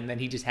happen, then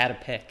he just had a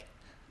pick.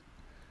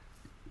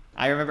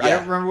 I don't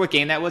remember what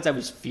game that was. I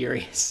was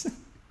furious.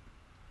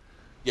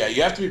 Yeah,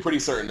 you have to be pretty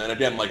certain. And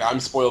again, like I'm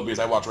spoiled because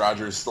I watch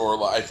Rodgers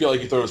store. I feel like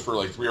he throws for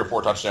like 3 or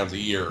 4 touchdowns a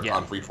year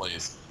on free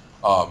plays,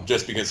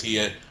 just because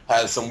he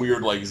has some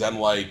weird like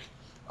Zen-like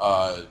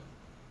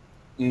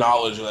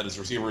knowledge that his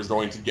receiver is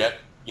going to get,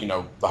 you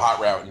know, the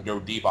hot route and go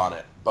deep on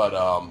it.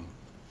 But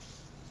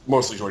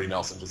mostly Jordy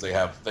Nelson, because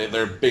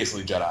they're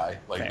basically Jedi.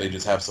 Like, they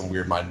just have some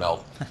weird mind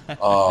meld.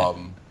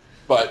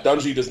 But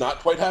Dungey does not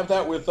quite have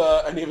that with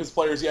any of his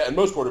players yet, and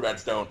most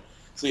quarterbacks don't.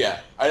 So yeah,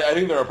 I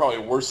think there are probably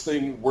worse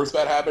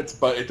bad habits,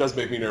 but it does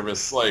make me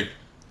nervous, like,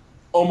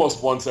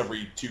 almost once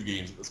every 2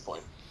 games at this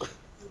point.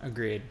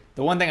 Agreed.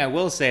 The one thing I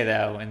will say,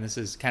 though, and this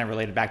is kind of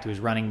related back to his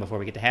running before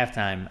we get to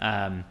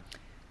halftime,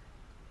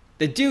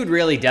 the dude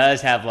really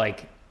does have,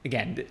 like,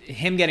 again,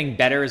 him getting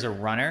better as a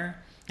runner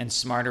and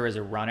smarter as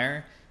a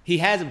runner. He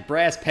has a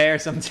brass pair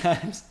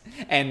sometimes,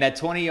 and that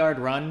 20-yard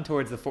run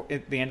towards the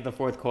end of the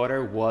fourth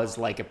quarter was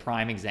like a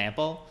prime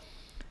example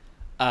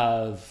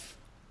of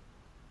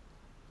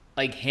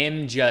like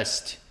him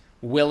just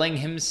willing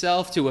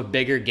himself to a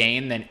bigger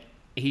gain than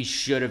he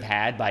should have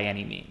had by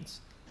any means.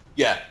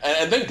 Yeah,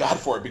 and thank God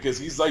for it, because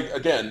he's, like,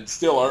 again,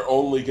 still our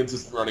only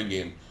consistent running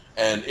game.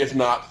 And if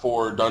not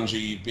for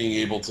Dungey being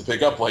able to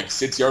pick up like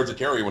 6 yards of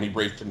carry when he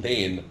breaks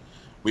contain,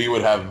 we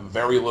would have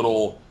very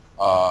little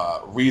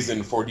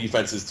reason for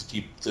defenses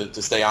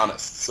to stay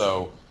honest.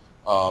 So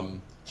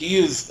he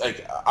is,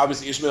 like,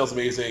 obviously Ishmael's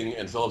amazing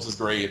and Phillips is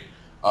great.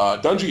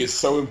 Dungey is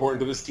so important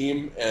to this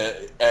team,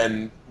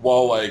 and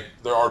while like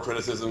there are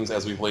criticisms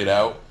as we've laid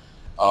out,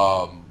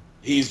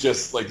 he's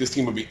just like, this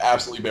team would be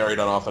absolutely buried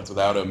on offense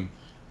without him,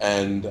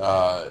 and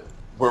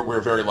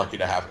we're very lucky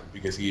to have him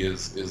because he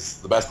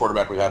is the best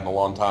quarterback we've had in a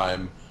long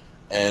time,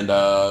 and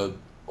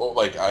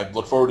like I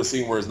look forward to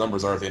seeing where his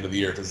numbers are at the end of the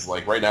year, because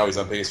like right now he's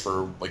on pace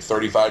for like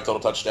 35 total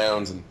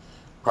touchdowns and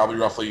probably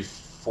roughly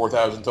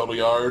 4,000 total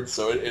yards.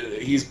 So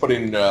he's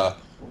putting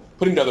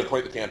together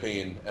quite the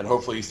campaign, and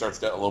hopefully he starts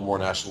to get a little more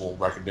national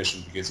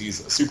recognition because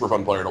he's a super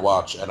fun player to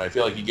watch, and I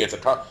feel like he gets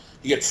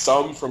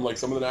some from like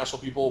some of the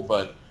national people,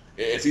 but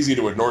it's easy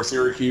to ignore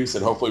Syracuse,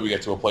 and hopefully we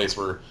get to a place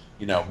where,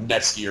 you know,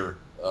 next year,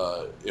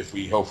 if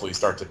we hopefully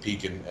start to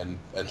peak and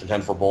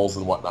contend for bowls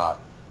and whatnot,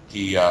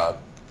 he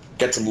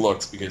gets some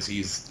looks, because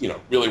he's, you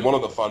know, really one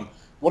of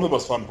the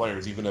most fun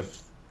players, even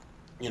if,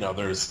 you know,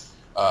 there's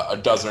a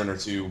dozen or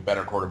 2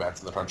 better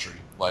quarterbacks in the country.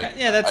 Like,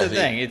 yeah, that's the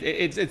thing.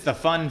 It's the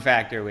fun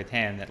factor with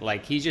him, that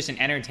like he's just an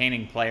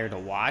entertaining player to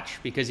watch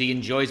because he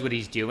enjoys what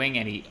he's doing,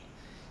 and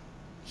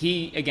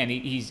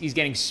he's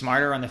getting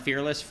smarter on the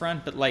fearless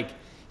front, but like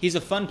he's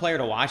a fun player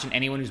to watch, and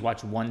anyone who's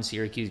watched one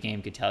Syracuse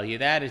game could tell you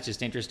that. It's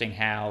just interesting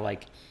how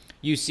like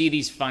you see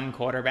these fun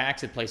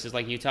quarterbacks at places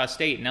like Utah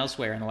State and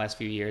elsewhere in the last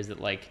few years that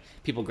like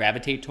people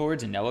gravitate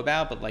towards and know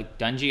about, but like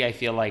Dungey, I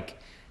feel like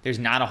there's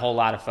not a whole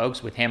lot of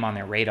folks with him on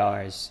their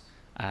radars.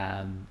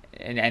 And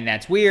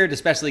that's weird,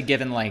 especially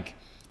given like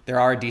there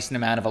are a decent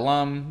amount of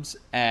alums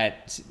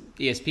at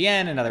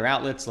ESPN and other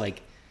outlets.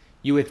 Like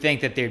you would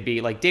think that there'd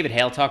be like David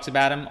Hale talks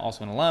about him,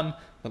 also an alum,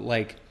 but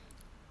like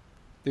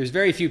there's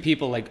very few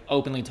people like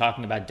openly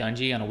talking about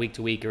Dungy on a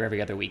week-to-week or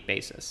every other week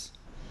basis.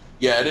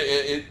 Yeah,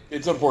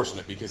 it's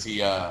unfortunate because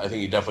I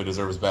think he definitely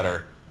deserves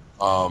better.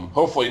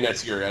 Hopefully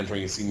next year,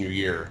 entering his senior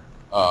year,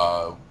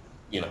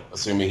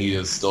 assuming he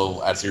is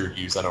still at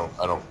Syracuse, I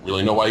don't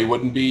really know why he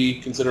wouldn't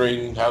be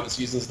considering how the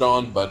season's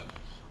gone, but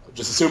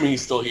just assuming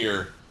he's still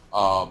here,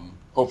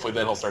 hopefully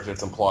then he'll start to get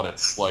some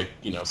plaudits like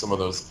some of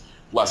those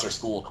lesser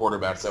school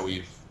quarterbacks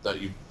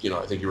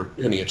I think you were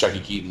hinting at Chucky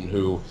Keaton,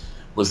 who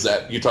was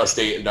at Utah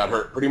State and got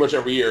hurt pretty much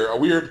every year.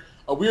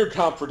 A weird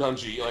comp for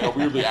Dungy, like a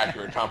weirdly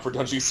accurate comp for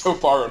Dungy so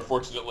far,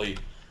 unfortunately.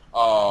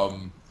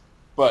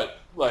 But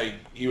like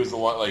he was the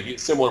one, like a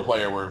similar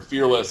player where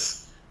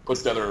fearless,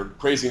 puts together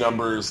crazy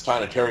numbers,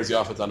 kind of carries the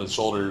offense on his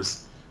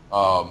shoulders.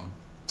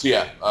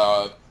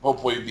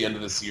 Hopefully at the end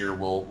of this year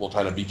we'll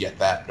kind of beget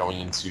that going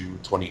into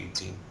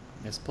 2018.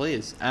 Yes,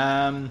 please.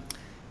 Dan,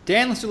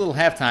 let's do a little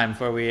halftime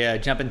before we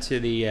jump into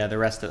the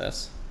rest of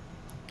this.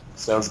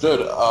 Sounds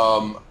good.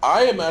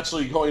 I am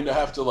actually going to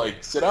have to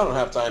sit down on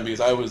halftime because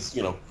I was,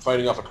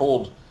 fighting off a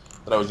cold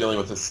that I was dealing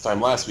with this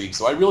time last week.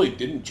 So I really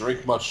didn't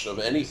drink much of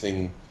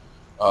anything.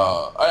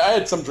 I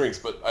had some drinks,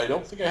 but I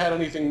don't think I had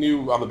anything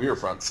new on the beer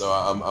front. So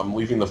I'm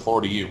leaving the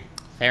floor to you.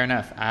 Fair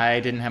enough. I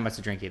didn't have much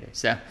to drink either.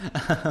 So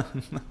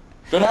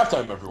good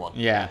halftime, everyone.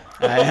 Yeah.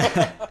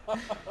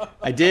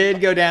 I did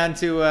go down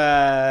to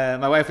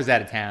my wife was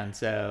out of town,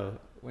 so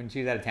when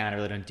she's out of town, I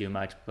really don't do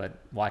much but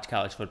watch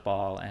college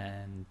football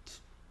and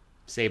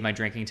save my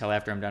drinking until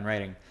after I'm done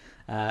writing.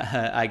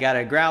 I got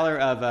a growler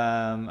of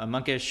a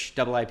Monkish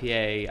double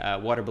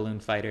IPA, Water Balloon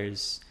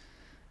Fighters.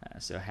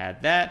 So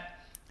had that.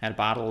 Had a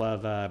bottle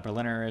of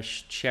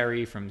Berlinerish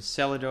Cherry from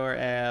Celador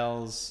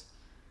Ales.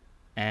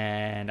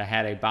 And I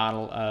had a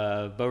bottle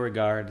of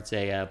Beauregard. It's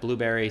a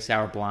blueberry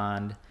sour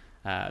blonde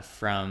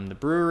from the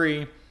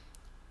brewery. It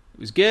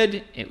was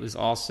good. It was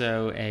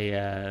also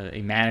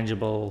a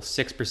manageable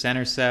 6%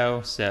 or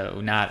so.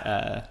 So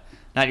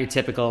not your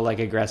typical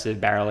aggressive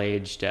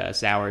barrel-aged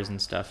sours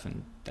and stuff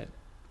and that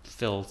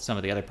fill some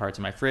of the other parts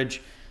of my fridge.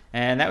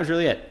 And that was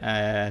really it.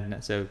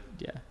 So,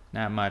 yeah,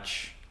 not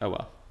much. Oh,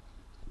 well.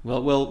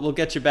 We'll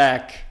get you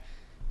back.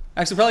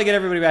 Actually, we'll probably get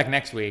everybody back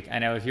next week. I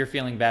know if you're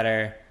feeling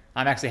better,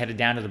 I'm actually headed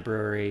down to the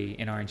brewery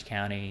in Orange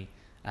County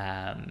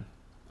on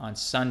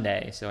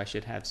Sunday, so I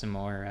should have some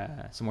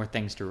more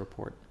things to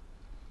report.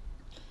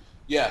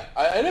 Yeah,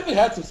 I definitely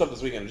had some stuff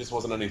this weekend. It just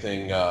wasn't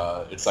anything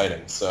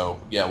exciting. So,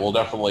 yeah, we'll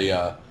definitely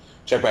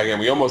check back in.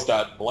 We almost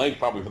got blank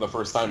probably for the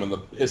first time in the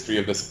history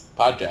of this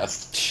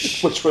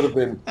podcast, which would have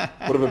been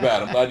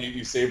bad. I'm glad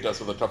you saved us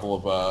with a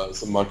couple of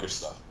some Monkish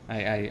stuff.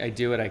 I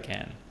do what I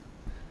can.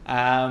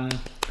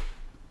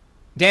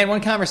 Dan,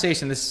 one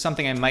conversation, this is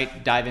something I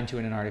might dive into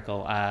in an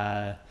article.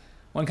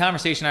 One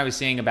conversation I was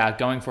seeing about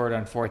going for it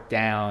on fourth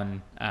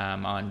down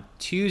on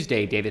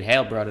Tuesday, David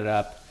Hale brought it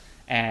up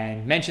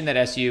and mentioned that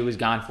SU has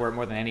gone for it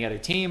more than any other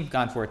team,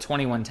 gone for it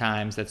 21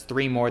 times. That's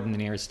 3 more than the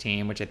nearest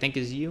team, which I think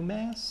is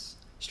UMass,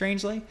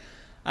 strangely.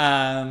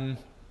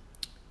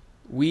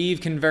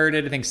 We've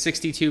converted, I think,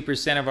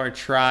 62% of our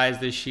tries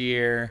this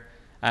year.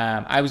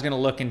 I was going to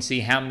look and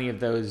see how many of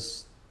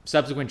those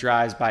subsequent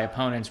drives by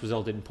opponents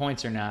resulted in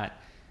points or not,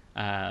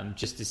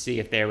 just to see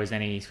if there was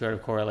any sort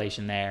of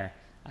correlation there.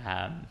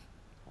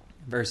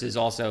 Versus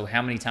also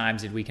how many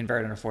times did we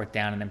convert on a fourth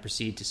down and then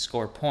proceed to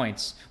score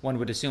points? One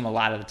would assume a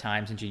lot of the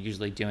time, since you're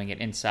usually doing it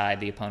inside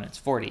the opponent's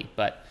 40.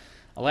 But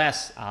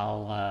alas,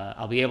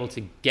 I'll be able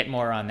to get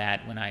more on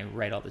that when I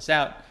write all this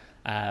out.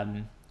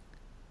 Dan,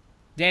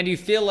 do you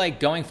feel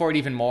like going for it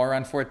even more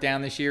on fourth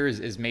down this year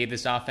has made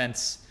this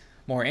offense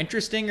more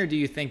interesting, or do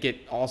you think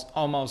it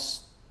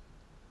almost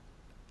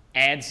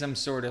adds some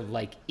sort of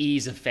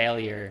ease of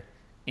failure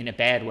in a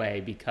bad way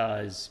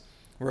because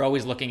we're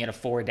always looking at a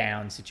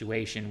 4-down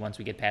situation once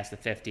we get past the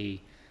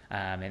 50,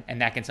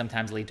 and that can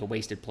sometimes lead to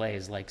wasted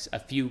plays, like a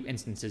few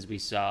instances we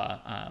saw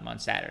on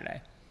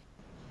Saturday?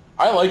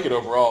 I like it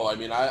overall. I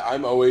mean,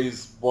 I'm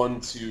always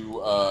one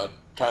to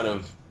kind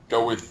of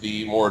go with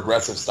the more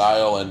aggressive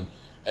style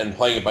and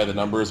playing it by the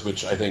numbers,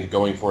 which I think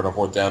going for it on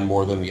fourth down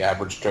more than the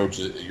average coach,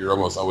 you're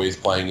almost always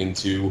playing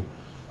into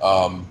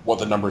what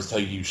the numbers tell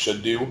you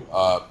should do,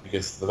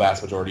 because the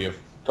vast majority of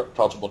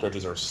college football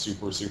coaches are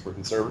super, super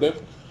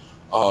conservative.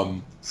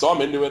 So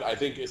I'm into it. I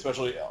think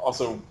especially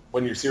also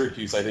when you're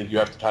Syracuse, I think you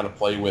have to kind of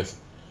play with,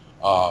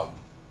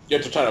 you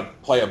have to kind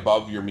of play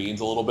above your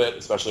means a little bit,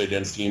 especially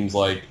against teams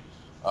like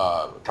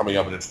coming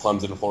up against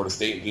Clemson and Florida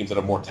State and teams that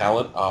have more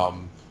talent,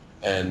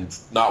 and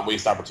not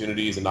waste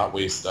opportunities and not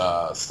waste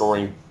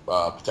scoring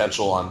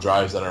potential on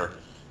drives that are,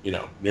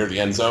 near the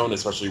end zone,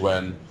 especially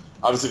when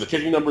obviously the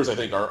kicking numbers I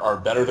think are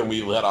better than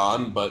we let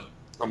on, but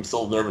I'm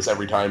still nervous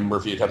every time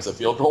Murphy attempts a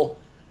field goal.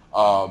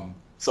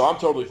 So I'm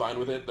totally fine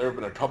with it. There have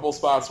been a couple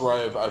spots where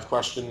I've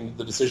questioned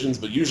the decisions,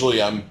 but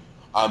usually I'm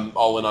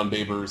all in on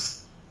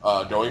Babers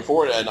going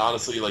for it. And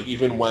honestly,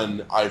 even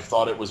when I've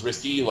thought it was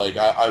risky,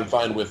 I'm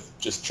fine with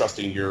just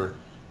trusting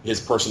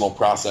his personal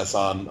process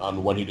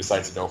on when he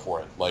decides to go for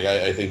it.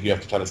 I think you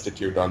have to kind of stick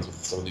to your guns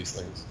with some of these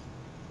things.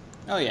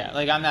 Oh yeah,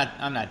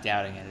 I'm not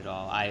doubting it at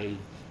all.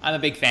 I'm a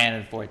big fan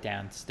of the fourth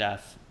down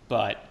stuff,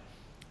 but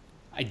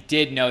I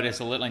did notice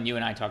a little, and you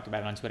and I talked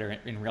about it on Twitter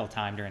in real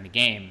time during the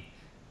game,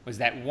 was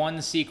that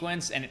one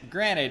sequence, and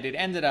granted, it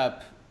ended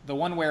up, the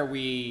one where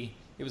it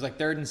was like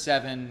 3rd and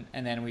 7,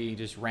 and then we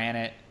just ran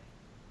it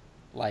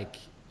like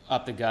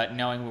up the gut,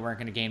 knowing we weren't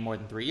going to gain more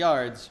than 3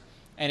 yards,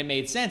 and it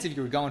made sense if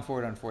you were going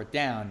for it on 4th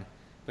down,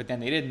 but then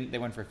they didn't, they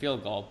went for a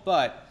field goal.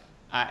 But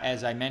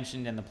as I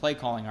mentioned in the play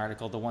calling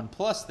article, the one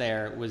plus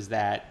there was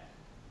that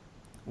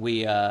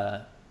we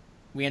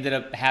ended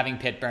up having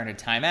Pitt burn a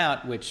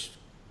timeout, which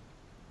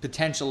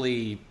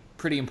potentially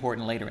pretty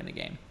important later in the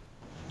game.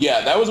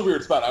 Yeah, that was a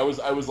weird spot. I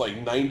was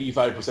like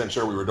 95%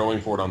 sure we were going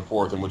for it on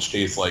 4th, in which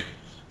case like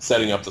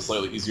setting up the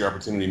slightly easier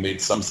opportunity made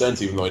some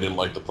sense, even though I didn't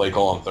like the play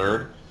call on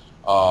 3rd.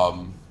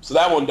 So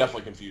that one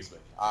definitely confused me.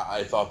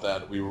 I thought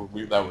that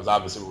that was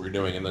obviously what we were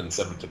doing, and then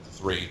instead we took the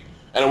 3,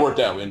 and it worked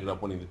out. We ended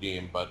up winning the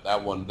game, but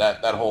that one,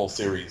 that whole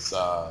series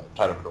kind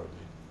of annoyed me.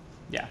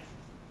 Yeah.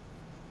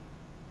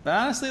 But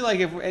honestly, like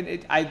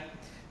I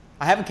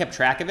haven't kept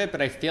track of it,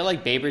 but I feel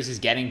like Babers is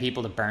getting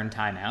people to burn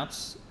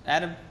timeouts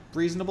at a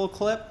reasonable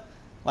clip.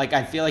 Like,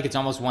 I feel like it's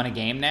almost won a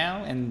game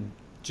now, and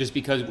just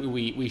because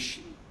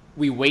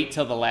we wait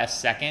till the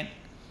last second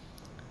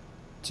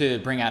to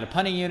bring out a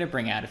punting unit,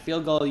 bring out a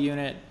field goal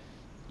unit,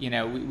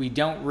 we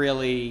don't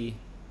really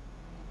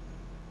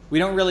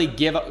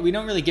give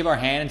our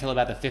hand until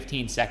about the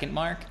 15-second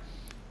mark.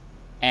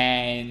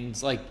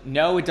 And like,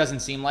 no, it doesn't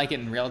seem like it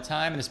in real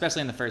time, and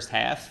especially in the first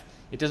half,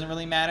 it doesn't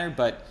really matter.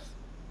 But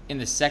in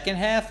the second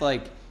half,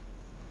 like,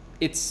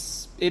 it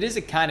is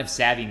a kind of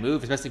savvy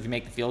move, especially if you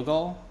make the field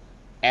goal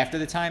after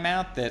the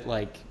timeout, that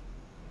like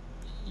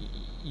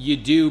you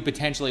do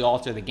potentially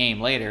alter the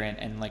game later.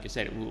 And like I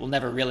said, we'll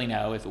never really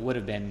know if it would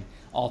have been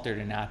altered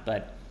or not,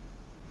 but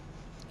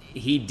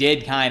he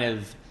did kind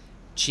of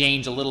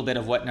change a little bit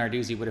of what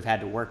Narduzzi would have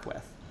had to work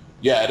with.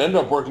 Yeah, it ended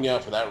up working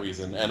out for that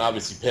reason, and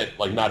obviously Pitt,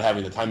 like, not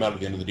having the timeout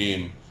at the end of the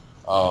game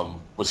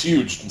was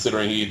huge,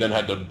 considering he then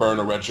had to burn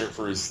a red shirt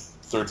for his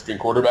third-string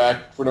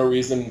quarterback for no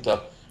reason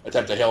to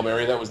attempt a Hail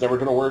Mary that was never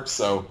going to work.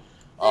 So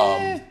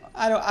I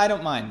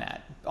don't mind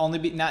that.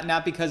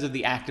 Not because of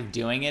the act of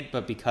doing it,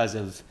 but because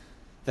of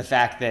the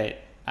fact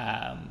that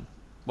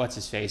what's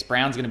his face,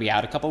 Brown's going to be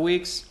out a couple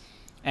weeks,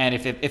 and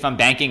if I'm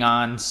banking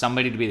on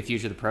somebody to be the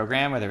future of the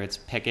program, whether it's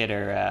Pickett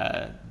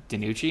or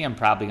DiNucci, I'm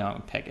probably going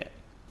with Pickett.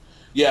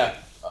 Yeah,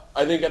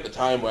 I think at the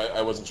time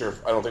I wasn't sure.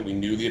 I don't think we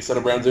knew the extent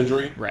of Brown's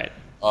injury. Right.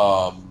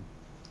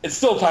 It's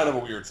still kind of a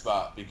weird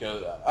spot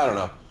because I don't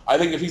know. I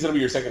think if he's going to be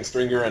your second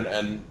stringer,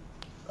 and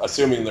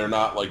assuming they're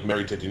not like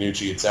married to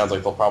DiNucci, it sounds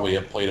like they'll probably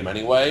have played him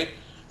anyway.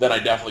 Then I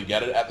definitely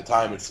get it. At the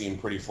time, it seemed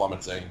pretty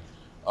flummoxing.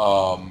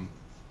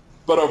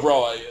 But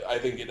overall, I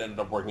think it ended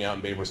up working out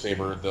in Babers'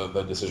 favor,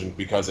 the decision,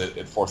 because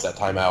it forced that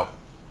timeout.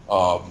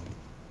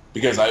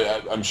 Because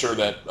I'm sure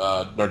that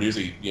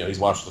Narduzzi, he's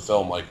watched the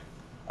film. Like,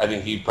 I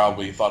think he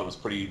probably thought it was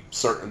pretty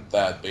certain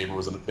that Babers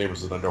was going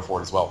to go for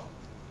it as well.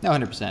 No,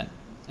 100%.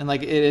 And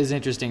like, it is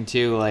interesting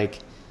too. Like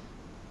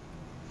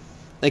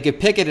if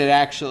Pickett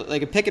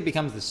if Pickett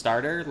becomes the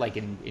starter, like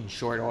in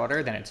short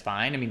order, then it's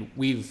fine. I mean,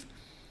 we've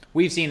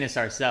seen this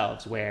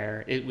ourselves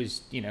where it was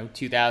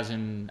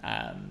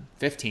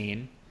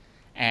 2015,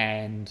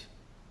 and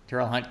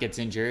Terrell Hunt gets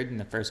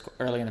injured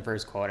early in the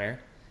first quarter,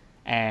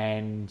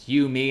 and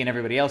you, me, and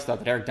everybody else thought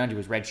that Eric Dungey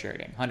was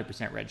redshirting,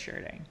 100%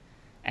 redshirting,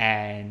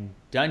 and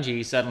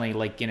Dungey suddenly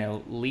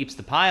leaps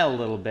the pile a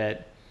little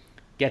bit,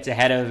 gets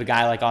ahead of a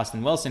guy like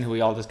Austin Wilson, who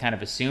we all just kind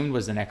of assumed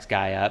was the next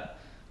guy up.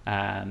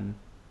 And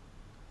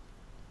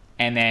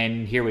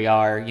then here we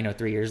are,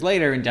 3 years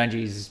later, and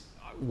Dungey's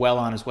well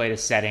on his way to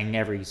setting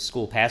every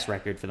school pass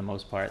record for the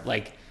most part.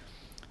 Like,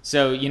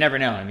 so you never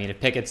know. I mean, if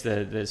Pickett's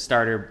the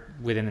starter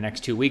within the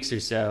next 2 weeks or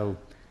so,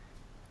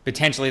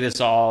 potentially this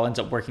all ends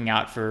up working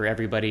out for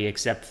everybody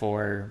except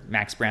for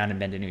Max Brown and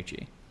Ben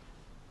DiNucci.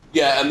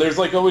 Yeah, and there's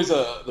like always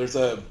a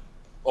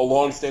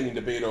long-standing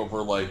debate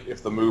over like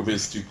if the move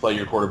is to play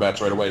your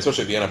quarterbacks right away,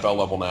 especially at the NFL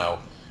level now.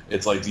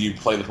 It's like, do you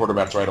play the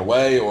quarterbacks right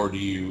away, or do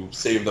you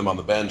save them on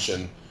the bench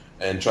and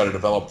try to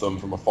develop them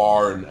from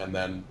afar? And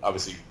then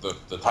obviously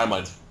the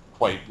timeline's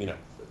quite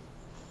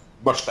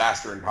much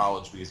faster in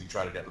college because you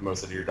try to get the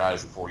most out of your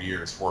guys in 4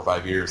 or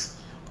 5 years.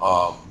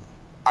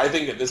 I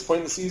think at this point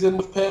in the season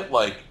with Pitt,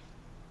 like,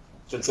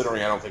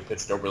 considering I don't think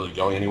Pitt's don't really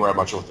going anywhere. I'm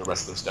not sure what the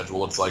rest of their schedule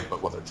looks like, but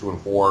they're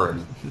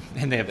 2-4,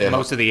 and they have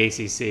most of the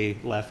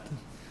ACC left.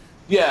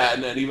 Yeah,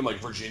 and then even like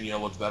Virginia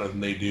looks better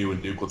than they do,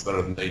 and Duke looks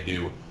better than they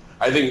do.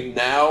 I think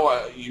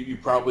now you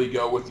probably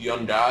go with the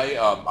young guy.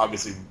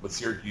 Obviously, with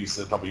Syracuse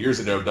a couple years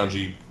ago,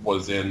 Dungey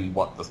was in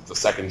the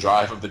second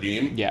drive of the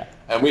game. Yeah,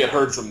 and we had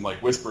heard some like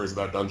whispers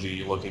about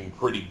Dungey looking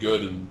pretty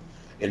good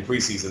in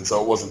preseason,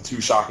 so it wasn't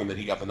too shocking that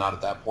he got the nod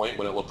at that point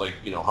when it looked like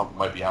Hump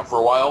might be out for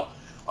a while.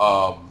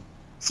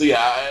 So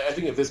yeah, I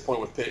think at this point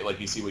with Pitt, like,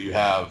 you see what you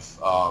have,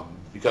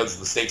 because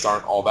the stakes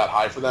aren't all that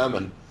high for them,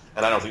 and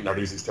I don't think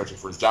Narduzzi's coaching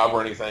for his job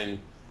or anything.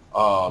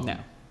 No.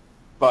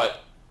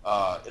 But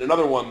in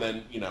another one,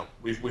 then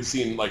we've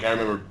seen, like, I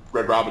remember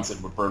Red Robinson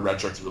would burn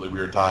red shirts at really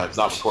weird times,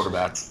 not with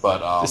quarterbacks, but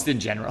just in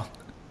general.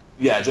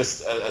 Yeah,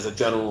 just as a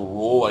general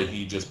rule, like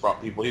he just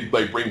brought people. He'd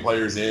like bring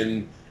players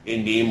in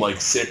game like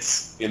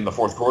 6 in the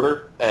fourth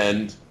quarter,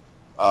 and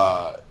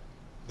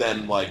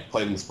then like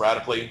play them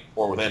sporadically.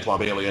 Or with Antoine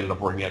Bailey, ended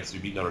up working out because he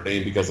beat Notre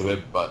Dame because of it.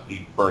 But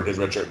he burned his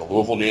red shirt in the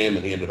Louisville game,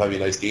 and he ended up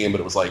having a nice game.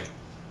 But it was like,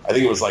 I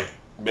think it was like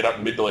mid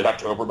to late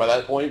October by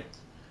that point.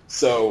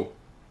 So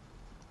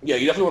yeah,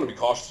 you definitely want to be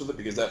cautious with it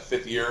because that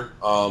 5th year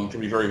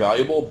can be very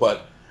valuable.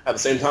 But at the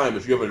same time,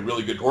 if you have a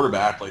really good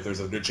quarterback, like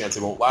there's a good chance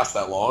they won't last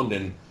that long,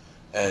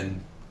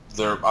 and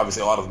there are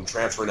obviously a lot of them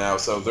transfer now.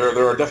 So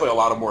there are definitely a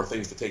lot of more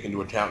things to take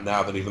into account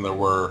now than even there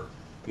were,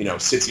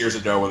 6 years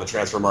ago when the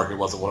transfer market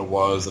wasn't what it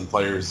was, and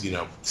players,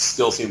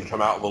 still seem to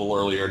come out a little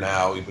earlier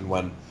now, even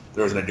when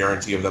there isn't a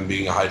guarantee of them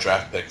being a high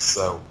draft pick.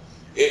 So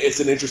it's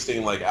an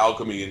interesting like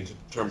alchemy in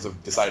terms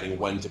of deciding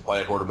when to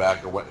play a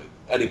quarterback, or what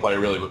any player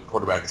really, but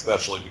quarterback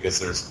especially, because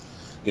there's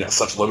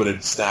such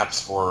limited snaps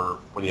for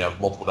when you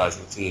have multiple guys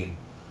on the team.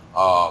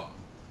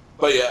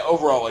 But yeah,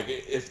 overall, like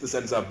if this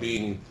ends up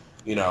being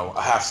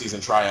a half-season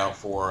tryout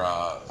for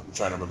I'm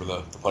trying to remember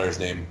the player's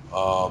name.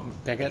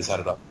 Pickett? I just had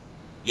it up.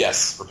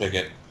 Yes, for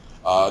Pickett.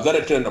 Then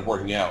it could end up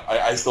working out.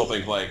 I still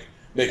think like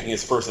making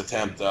his first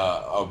attempt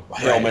a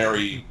Hail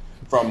Mary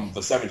from the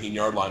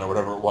 17-yard line or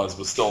whatever it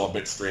was still a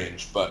bit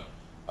strange. But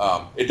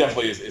it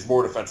definitely is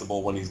more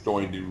defensible when he's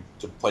going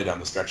to play down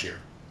the stretch here.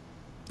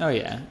 Oh,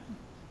 yeah.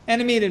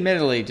 And I mean,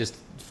 admittedly, just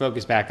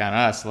focus back on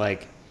us,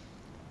 like,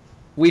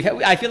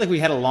 I feel like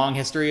we've had a long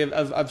history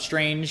of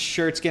strange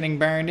shirts getting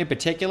burned. In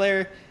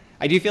particular,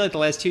 I do feel like the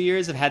last 2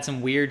 years have had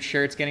some weird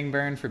shirts getting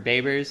burned for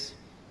Babers.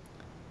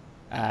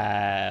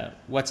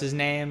 What's his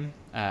name?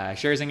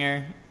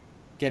 Scherzinger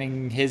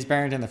getting his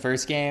burned in the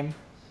first game.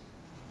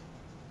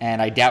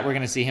 And I doubt we're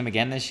going to see him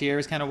again this year.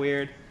 It's kind of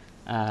weird.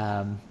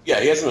 Yeah,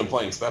 he hasn't been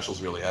playing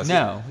specials really, has he?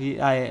 No,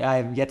 I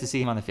have yet to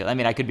see him on the field. I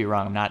mean, I could be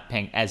wrong. I'm not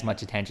paying as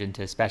much attention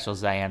to specials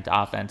as I am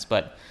to offense,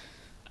 but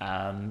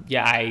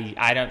yeah,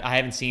 I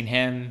haven't seen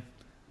him.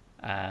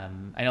 I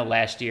know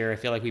last year I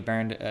feel like we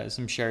burned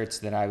some shirts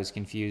that I was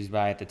confused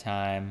by at the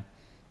time.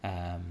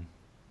 I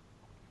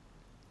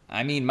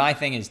mean, my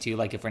thing is too,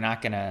 like, if we're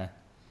not gonna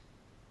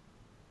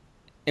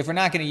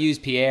use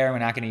Pierre, we're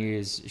not gonna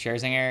use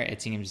Scherzinger.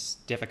 It seems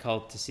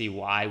difficult to see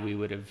why we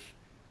would have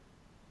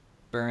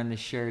burned the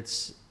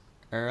shirts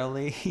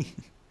early.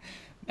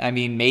 I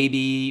mean,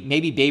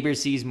 maybe Babers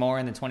sees more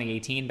in the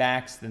 2018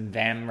 backs than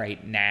them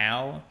right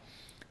now.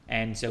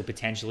 And so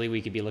potentially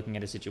we could be looking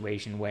at a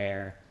situation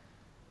where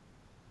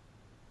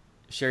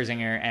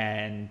Scherzinger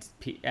and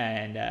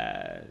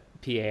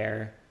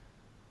Pierre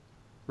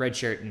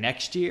redshirt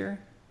next year,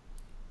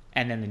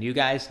 and then the new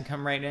guys can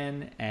come right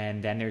in,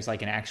 and then there's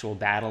like an actual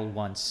battle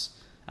once,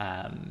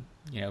 I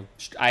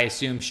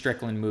assume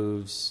Strickland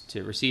moves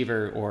to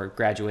receiver or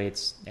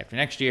graduates after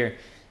next year,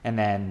 and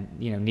then,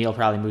 Neal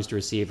probably moves to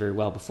receiver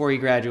well before he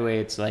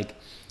graduates. Like, I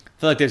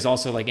feel like there's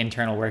also like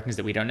internal workings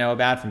that we don't know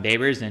about from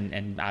Babers,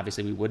 and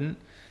obviously we wouldn't.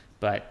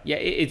 But yeah,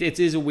 it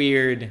is a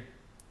weird.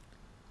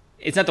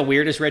 It's not the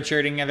weirdest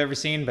redshirting I've ever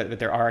seen, but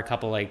there are a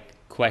couple like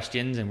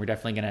questions, and we're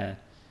definitely gonna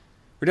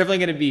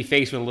be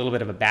faced with a little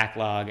bit of a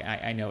backlog.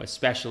 I know,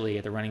 especially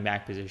at the running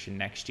back position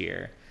next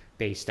year,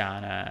 based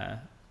on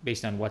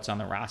what's on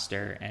the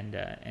roster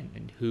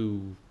and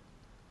who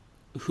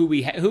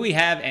we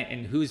have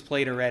and who's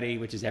played already,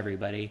 which is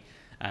everybody,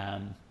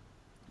 and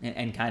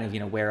kind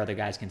of where other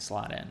guys can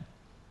slot in.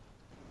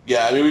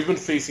 Yeah, I mean, we've been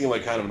facing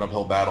like kind of an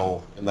uphill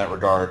battle in that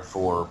regard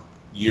for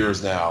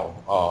years now.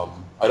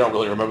 I don't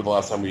really remember the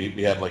last time we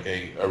had like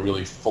a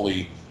really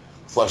fully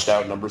fleshed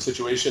out number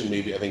situation.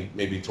 I think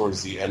maybe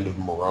towards the end of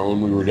Marone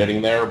we were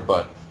getting there,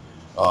 but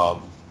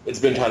it's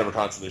been kind of a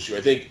constant issue.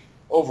 I think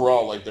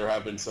overall, like, there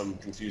have been some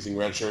confusing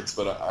red shirts,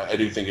 but I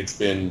do think it's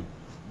been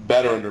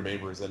better under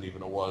Babers than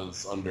even it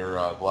was under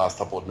the last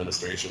couple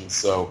administrations.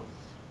 So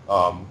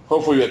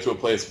hopefully we get to a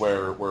place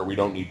where we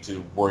don't need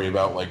to worry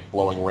about like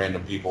blowing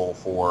random people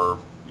for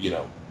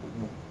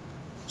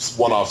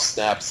one-off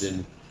snaps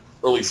in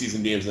early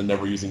season games and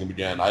never using them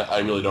again. I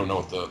really don't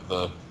know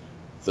what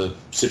the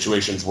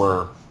situations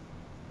were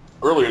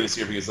earlier this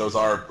year, because those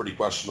are pretty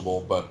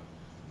questionable. But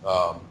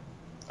I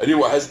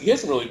don't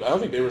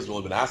think Babers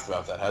really been asked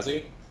about that, has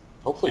he?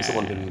 Hopefully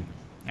someone can.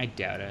 I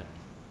doubt it.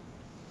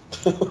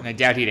 And I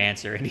doubt he'd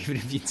answer it, even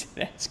if you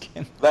did ask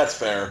him. That's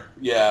fair.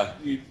 Yeah,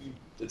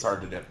 it's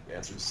hard to get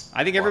answers.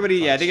 I think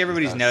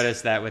everybody's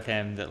noticed that with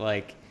him, that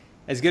like,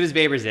 as good as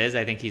Babers is,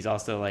 I think he's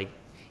also like,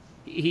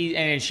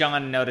 and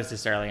Sean noticed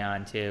this early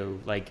on too,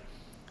 like,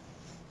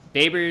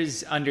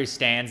 Babers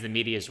understands the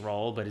media's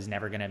role, but is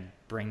never going to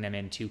bring them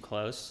in too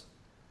close.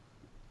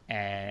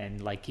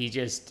 And like, he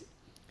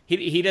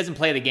doesn't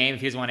play the game. If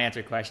he doesn't want to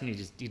answer a question,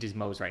 he just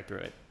mows right through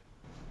it.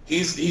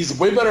 He's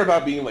way better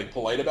about being like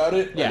polite about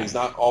it, and he's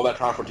not all that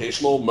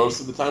confrontational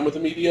most of the time with the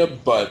media.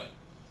 But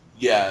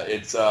yeah,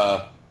 it's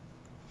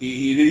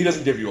he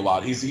doesn't give you a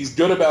lot. He's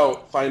good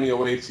about finding a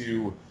way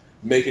to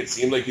make it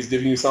seem like he's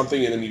giving you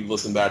something, and then you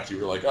listen back to,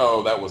 you're like,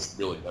 oh, that was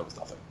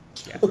nothing.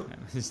 Yeah,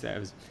 that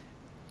was.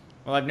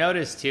 Well, I've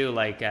noticed too,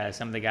 like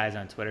some of the guys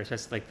on Twitter,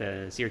 especially like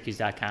the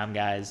Syracuse.com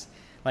guys,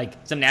 like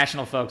some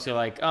national folks are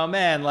like, oh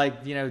man,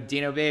 like, Dino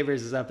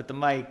Babers is up at the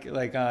mic,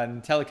 like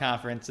on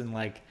teleconference, and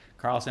like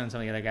Carlson and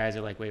some of the other guys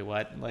are like, wait,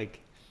 what? Like,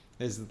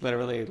 there's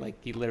literally, like,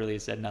 he literally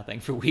has said nothing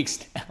for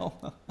weeks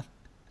now.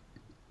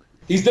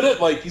 He's good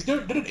at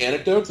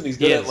anecdotes, and he's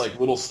good at like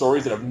little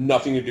stories that have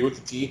nothing to do with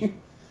the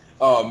team.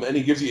 And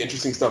he gives you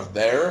interesting stuff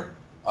there.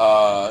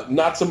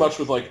 Not so much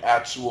with like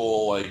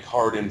actual like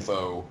hard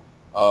info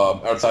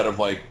outside of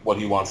like what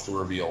he wants to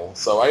reveal.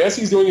 So I guess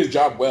he's doing his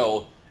job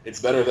well.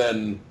 It's better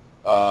than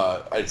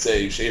I'd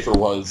say Schaefer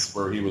was,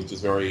 where he was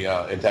just very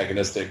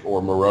antagonistic,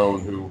 or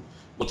Marone, who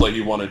looked like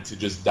he wanted to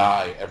just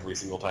die every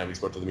single time he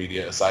spoke to the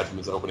media, aside from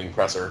his opening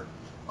presser.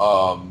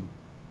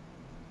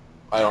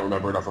 I don't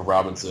remember enough of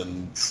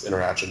Robinson's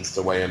interactions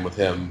to weigh in with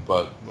him,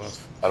 but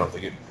I don't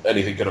think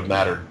anything could have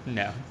mattered.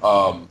 No.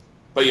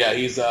 But yeah,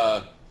 he's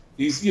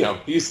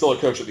still a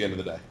coach at the end of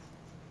the day.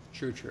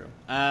 True.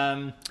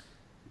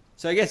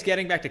 So I guess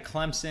getting back to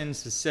Clemson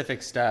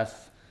specific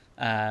stuff,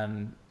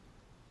 in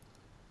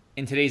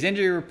today's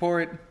injury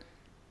report,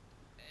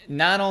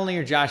 not only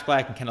are Josh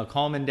Black and Kendall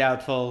Coleman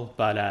doubtful,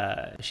 but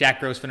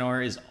Shaq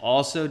Grosvenor is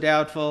also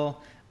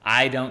doubtful.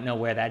 I don't know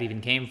where that even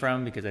came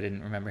from, because I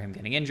didn't remember him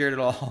getting injured at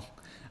all.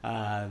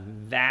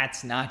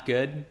 That's not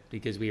good,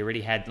 because we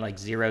already had like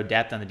zero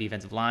depth on the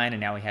defensive line,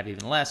 and now we have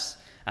even less.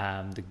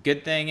 The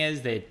good thing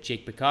is that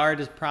Jake Picard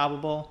is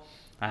probable.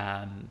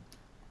 I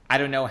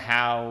don't know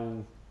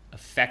how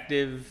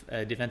effective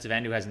a defensive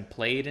end who hasn't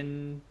played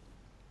in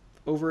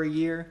over a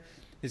year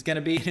is going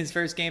to be in his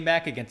first game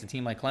back against a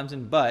team like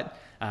Clemson, but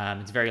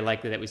it's very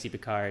likely that we see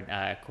Picard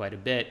quite a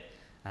bit,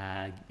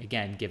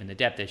 again, given the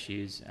depth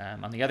issues.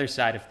 On the other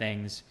side of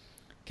things,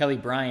 Kelly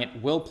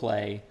Bryant will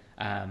play.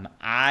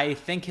 I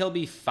think he'll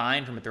be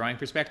fine from a throwing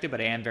perspective,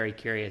 but I am very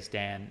curious,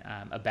 Dan,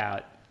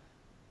 about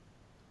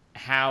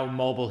how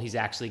mobile he's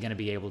actually going to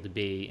be able to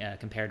be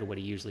compared to what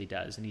he usually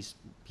does. And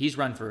he's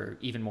run for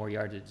even more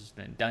yardage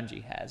than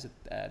Dungy has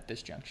at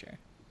this juncture.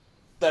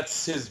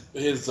 That's his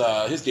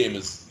game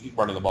is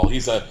running the ball.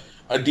 He's a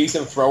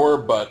decent thrower,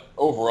 but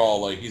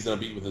overall, like, he's going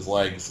to beat with his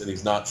legs, and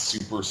he's not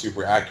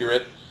super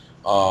accurate.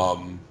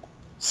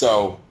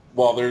 So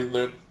while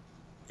they're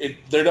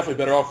definitely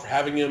better off for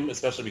having him,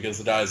 especially because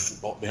the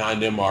guys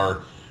behind him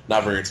are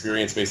not very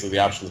experienced. Basically, the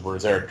options were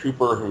Eric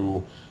Cooper,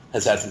 who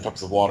has had some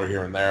cups of water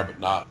here and there, but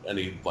not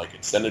any like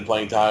extended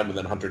playing time, and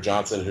then Hunter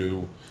Johnson,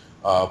 who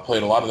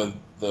played a lot of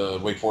the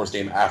Wake Forest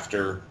game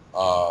after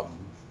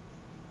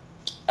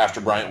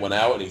Bryant went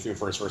out, and he threw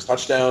for his first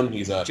touchdown.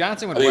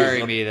 Johnson would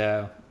worry me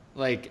though.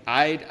 Like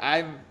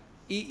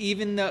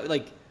even though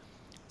like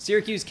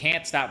Syracuse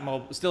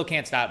still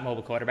can't stop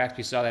mobile quarterbacks.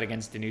 We saw that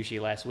against Danucci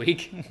last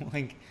week.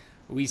 Like,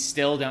 we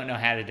still don't know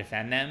how to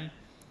defend them.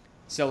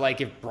 So, like,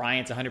 if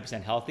Bryant's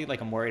 100% healthy, like,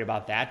 I'm worried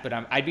about that. But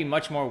I'd be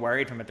much more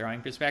worried from a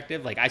throwing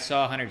perspective. Like, I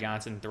saw Hunter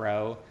Johnson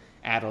throw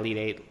at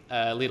Elite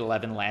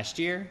 11 last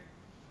year.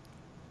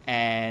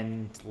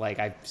 And, like,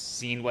 I've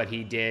seen what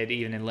he did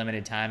even in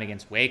limited time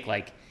against Wake.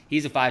 Like,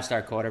 he's a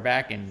 5-star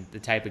quarterback and the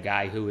type of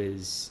guy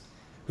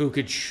who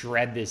could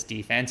shred this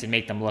defense and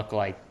make them look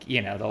like,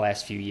 the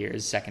last few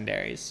years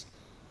secondaries.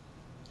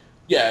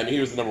 Yeah, and he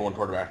was the number one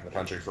quarterback in the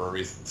country for a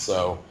reason.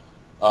 So,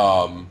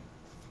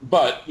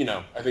 but,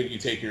 I think you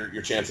take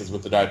your chances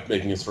with the guy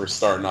making his first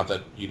start, not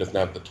that he doesn't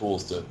have the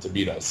tools to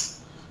beat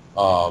us.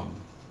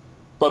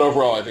 But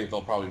overall, I think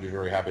they'll probably be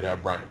very happy to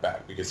have Bryant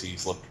back, because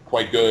he's looked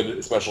quite good,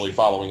 especially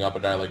following up a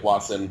guy like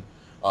Watson.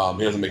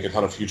 He doesn't make a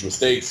ton of huge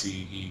mistakes.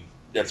 He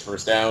gets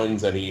first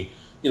downs, and he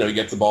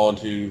gets the ball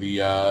into the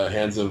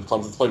hands of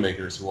Clemson's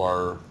playmakers, who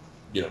are,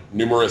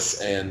 numerous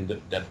and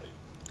deadly.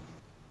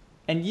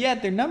 And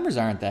yet their numbers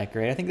aren't that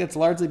great. I think that's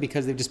largely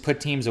because they've just put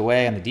teams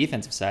away on the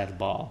defensive side of the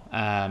ball.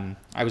 I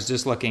was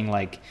just looking,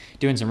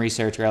 doing some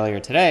research earlier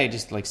today,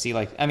 just to see,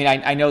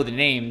 I know the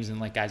names and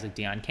guys like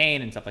Deion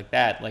Kane and stuff like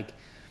that,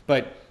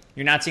 but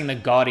you're not seeing the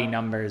gaudy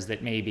numbers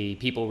that maybe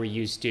people were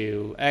used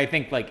to. I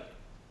think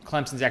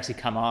Clemson's actually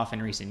come off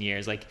in recent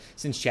years.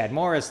 Since Chad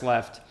Morris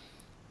left,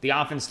 the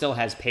offense still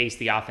has pace,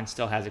 the offense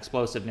still has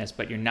explosiveness,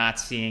 but you're not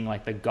seeing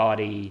the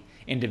gaudy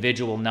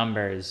individual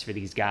numbers for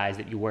these guys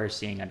that you were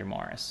seeing under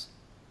Morris.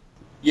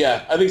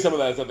 Yeah, I think some of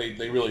that is that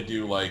they really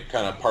do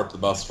kind of park the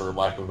bus, for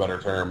lack of a better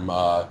term,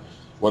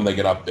 when they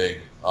get up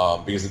big,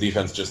 because the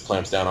defense just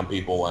clamps down on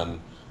people, and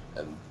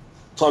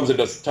Clemson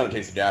does kind of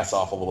takes the gas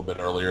off a little bit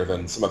earlier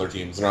than some other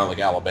teams. They're not like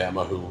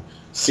Alabama, who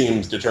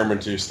seems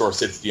determined to store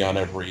 60 on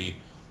every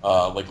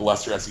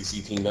lesser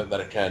SEC team that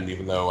it can,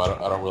 even though I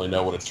don't really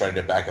know what it's trying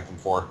to back up them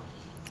for.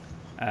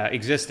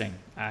 Existing,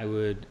 I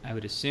would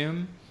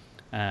assume.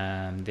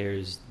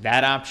 There's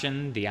that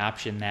option, the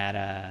option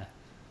that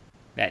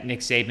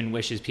Nick Saban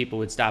wishes people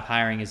would stop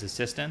hiring his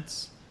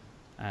assistants.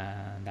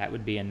 That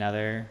would be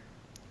another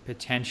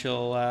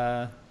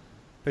potential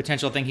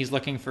thing he's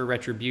looking for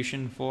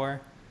retribution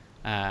for.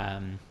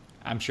 I'm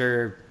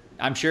sure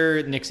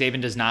Nick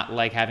Saban does not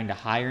like having to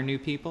hire new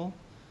people,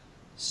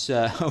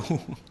 so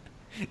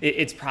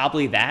it's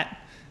probably that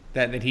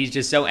he's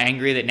just so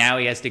angry that now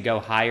he has to go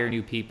hire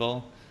new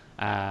people,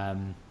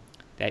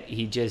 that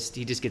he just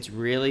gets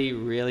really,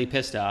 really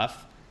pissed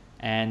off.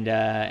 and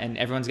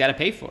everyone's got to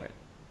pay for it.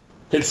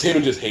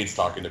 Saban just hates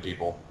talking to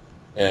people,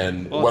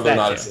 and whether or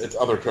not it's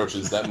other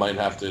coaches that might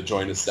have to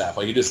join his staff.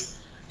 Like he just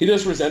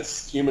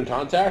resents human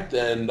contact,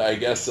 and I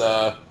guess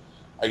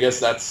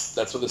that's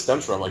what this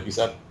stems from. Like you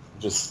said,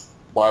 just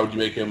why would you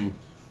make him,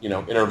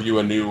 interview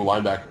a new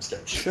linebackers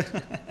coach?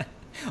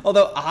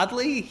 Although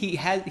oddly,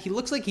 he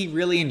looks like he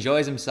really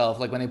enjoys himself.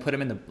 Like when they put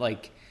him in the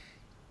like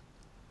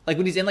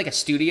when he's in like a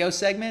studio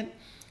segment,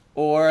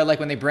 or like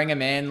when they bring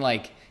him in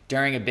like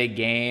during a big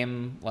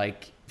game,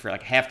 like for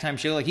like a halftime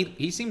show. Like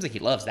he seems like he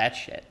loves that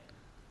shit.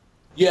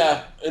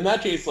 Yeah, in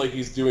that case, like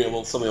he's doing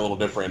something a little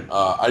different.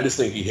 I just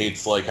think he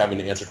hates like having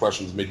to answer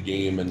questions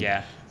mid-game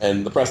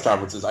and the press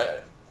conferences.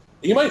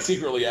 He might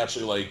secretly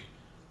actually like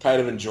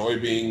kind of enjoy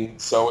being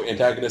so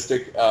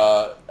antagonistic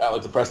at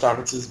like the press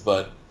conferences,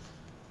 but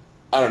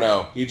I don't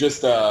know. He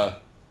just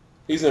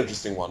he's an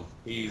interesting one.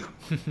 He's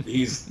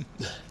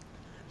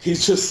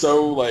just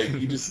so like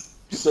he just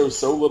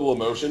so little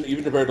emotion,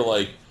 even compared to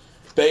like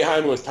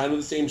Boeheim was kind of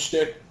the same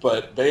shtick,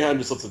 but Boeheim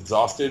just looks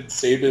exhausted.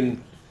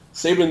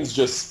 Saban's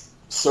just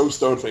so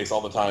stone-faced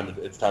all the time.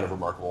 It's kind of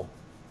remarkable.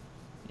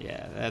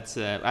 Yeah, that's.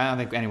 I don't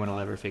think anyone will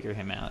ever figure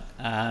him out.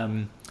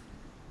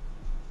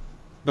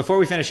 Before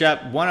we finish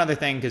up, one other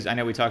thing, because I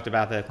know we talked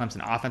about the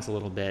Clemson offense a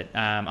little bit.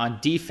 On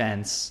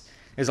defense,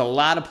 there's a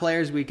lot of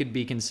players we could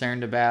be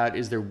concerned about.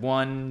 Is there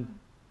one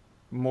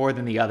more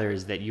than the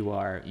others that you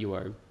are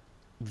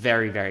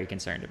very, very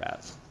concerned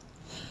about?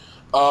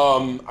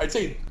 I'd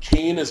say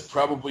Kane is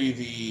probably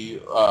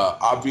the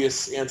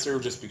obvious answer,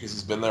 just because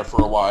he's been there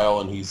for a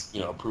while and he's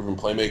a proven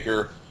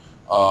playmaker.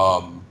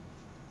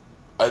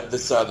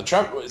 Is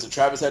it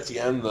Travis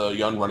Etienne, the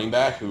young running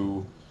back,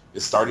 who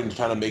is starting to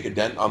kind of make a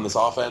dent on this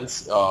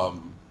offense?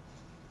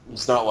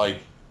 It's not like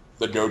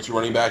the go-to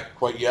running back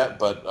quite yet,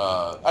 but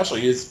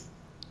actually he is.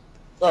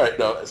 All right,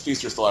 no,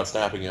 Feaster's still out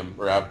snapping him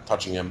or out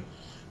touching him,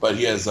 but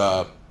he has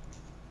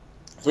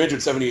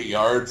 378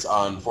 yards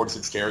on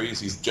 46 carries.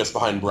 He's just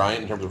behind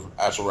Bryant in terms of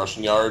actual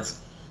rushing yards.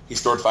 He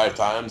scored 5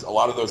 times. A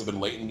lot of those have been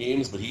late in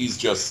games, but he's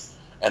just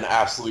an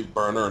absolute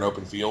burner in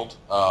open field.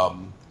 I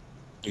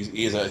think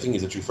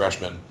he's a true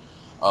freshman.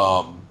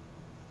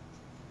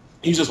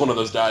 He's just one of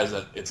those guys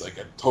that it's like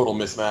a total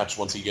mismatch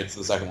once he gets to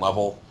the second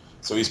level.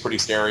 So he's pretty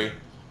scary.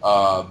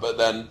 But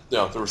then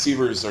the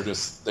receivers are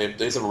just they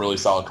just have a really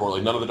solid core.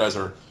 Like none of the guys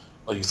are,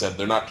 like you said,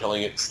 they're not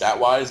killing it stat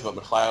wise. But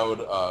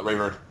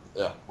McLeod,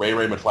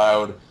 Ray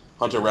McLeod,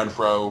 Hunter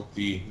Renfrow,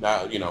 the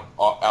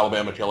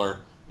Alabama killer,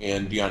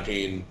 and Deon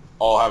Cain,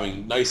 all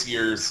having nice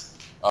years,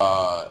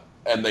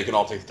 and they can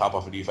all take the top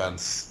off of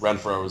defense.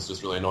 Renfrow is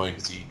just really annoying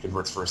because he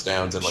converts first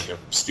downs at like a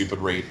stupid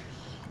rate.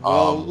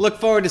 Well, look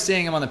forward to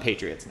seeing him on the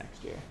Patriots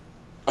next year.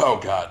 Oh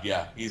God,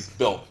 yeah, he's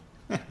built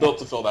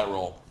to fill that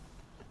role.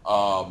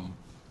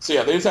 So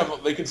yeah,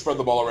 they can spread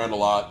the ball around a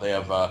lot. They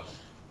have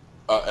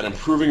an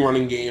improving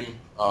running game.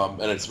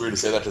 And it's weird to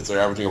say that because they're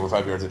averaging over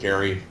 5 yards a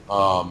carry,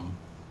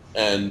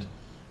 and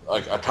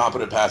like a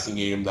competent passing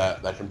game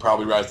that can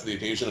probably rise to the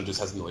occasion. It just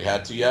hasn't really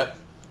had to yet.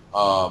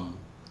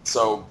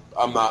 So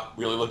I'm not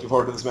really looking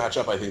forward to this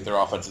matchup. I think their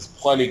offense is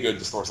plenty good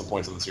to score some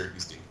points on the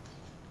Syracuse team.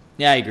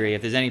 Yeah, I agree.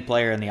 If there's any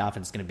player in the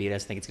offense that's going to beat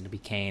us, I think it's going to be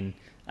Kane.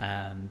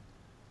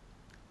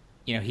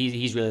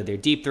 He's really their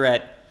deep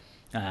threat.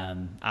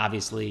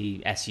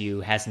 Obviously,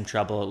 SU has some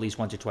trouble at least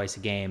once or twice a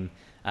game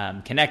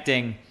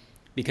connecting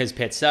because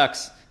Pitt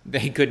sucks.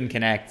 They couldn't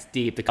connect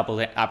deep. The couple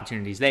of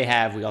opportunities they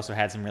have, we also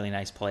had some really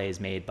nice plays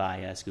made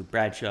by Scoop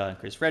Bradshaw and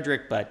Chris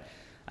Frederick, but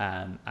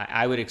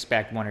I would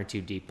expect one or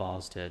two deep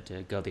balls to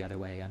go the other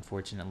way,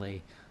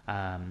 unfortunately.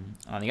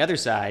 On the other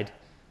side,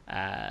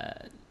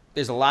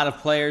 there's a lot of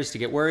players to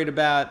get worried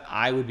about.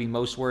 I would be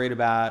most worried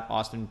about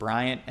Austin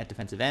Bryant at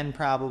defensive end,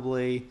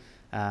 probably.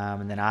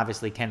 And then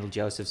obviously Kendall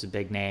Joseph's a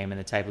big name and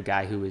the type of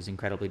guy who is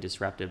incredibly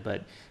disruptive.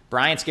 But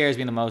Bryant scares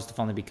me the most, if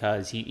only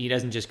because he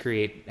doesn't just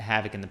create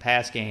havoc in the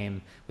pass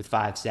game with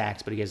 5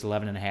 sacks, but he gets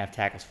 11.5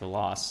 tackles for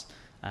loss.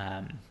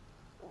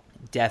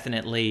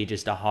 Definitely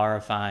just a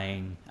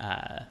horrifying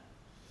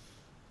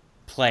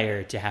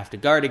player to have to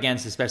guard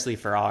against, especially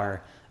for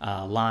our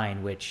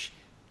line, which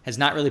has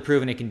not really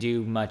proven it can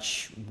do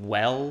much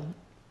well.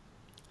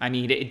 I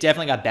mean, it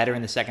definitely got better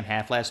in the second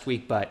half last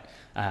week, but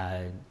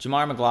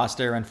Jamar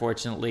McGloster,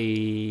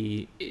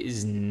 unfortunately,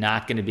 is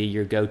not going to be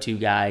your go-to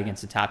guy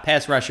against a top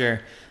pass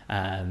rusher.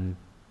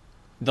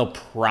 They'll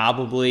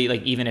probably,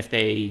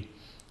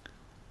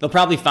 they'll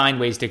probably find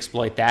ways to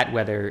exploit that,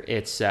 whether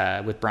it's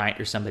with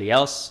Bryant or somebody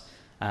else.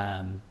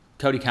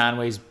 Cody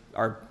Conway's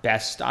our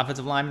best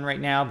offensive lineman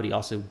right now, but he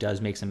also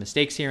does make some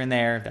mistakes here and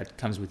there. That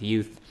comes with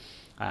youth.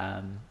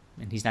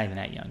 And he's not even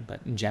that young, but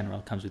in general,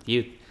 it comes with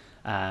youth.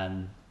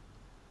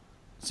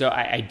 So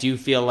I do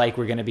feel like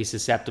we're going to be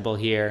susceptible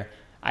here.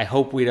 I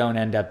hope we don't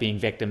end up being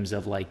victims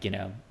of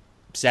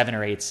 7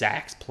 or 8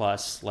 sacks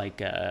plus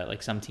like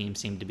some teams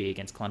seem to be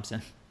against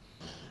Clemson.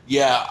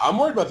 Yeah, I'm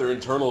worried about their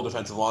internal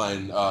defensive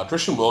line.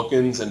 Christian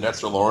Wilkins and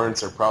Dexter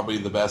Lawrence are probably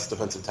the best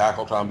defensive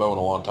tackle combo in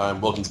a long time.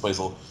 Wilkins plays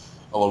a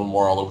little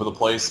more all over the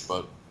place,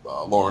 but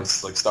Lawrence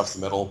stuffs the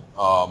middle.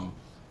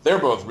 They're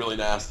both really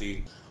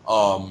nasty.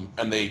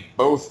 And they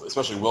both,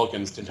 especially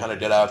Wilkins, can kind of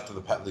get after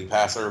the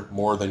passer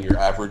more than your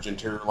average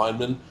interior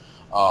lineman.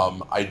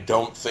 I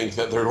don't think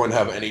that they're going to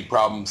have any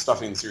problem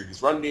stuffing the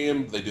Syracuse run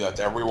game. They do that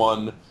to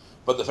everyone.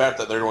 But the fact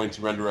that they're going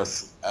to render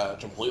us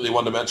completely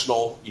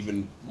one-dimensional,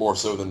 even more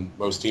so than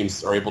most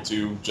teams are able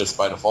to just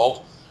by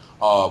default,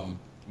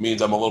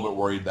 means I'm a little bit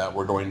worried that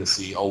we're going to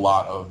see a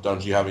lot of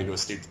Dungey having to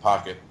escape the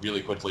pocket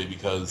really quickly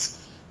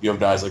because you have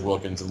guys like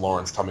Wilkins and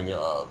Lawrence coming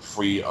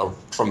free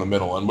from the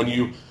middle. And when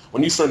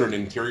you start an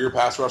interior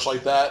pass rush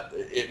like that,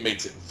 it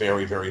makes it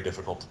very, very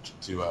difficult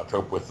to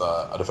cope with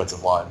a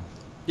defensive line.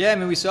 Yeah, I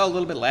mean, we saw a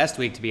little bit last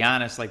week, to be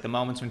honest, like the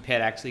moments when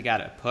Pitt actually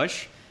got a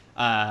push.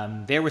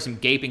 There were some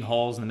gaping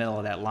holes in the middle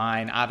of that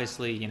line.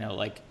 Obviously,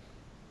 like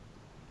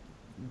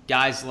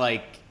guys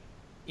like,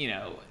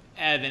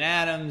 Evan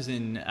Adams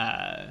and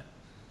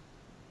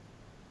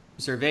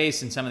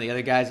Servais and some of the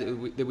other guys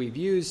that we've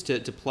used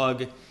to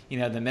plug,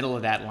 the middle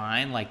of that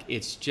line. Like,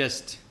 it's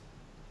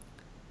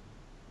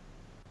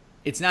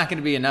not going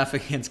to be enough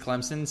against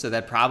Clemson, so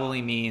that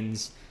probably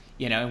means,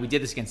 and we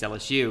did this against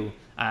LSU,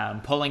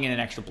 pulling in an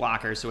extra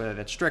blocker, so whether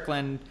that's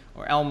Strickland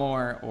or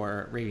Elmore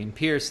or Ravian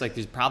Pierce, like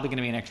there's probably going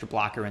to be an extra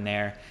blocker in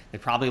there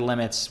that probably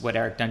limits what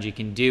Eric Dungey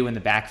can do in the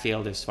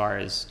backfield as far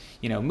as,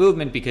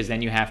 movement, because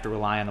then you have to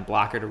rely on the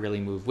blocker to really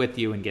move with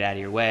you and get out of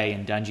your way,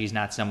 and Dungey's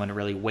not someone to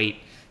really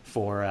wait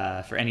for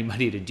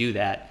anybody to do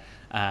that.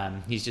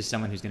 He's just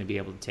someone who's going to be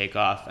able to take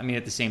off. I mean,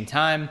 at the same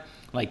time,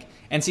 like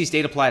NC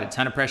State applied a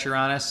ton of pressure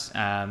on us,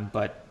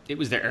 but it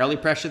was the early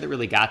pressure that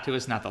really got to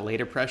us, not the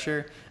later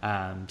pressure.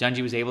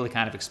 Dungey was able to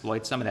kind of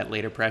exploit some of that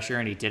later pressure,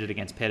 and he did it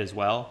against Pitt as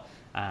well.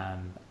 I'd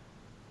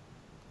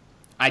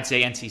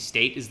say NC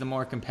State is the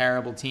more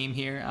comparable team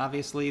here,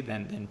 obviously,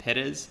 than Pitt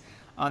is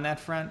on that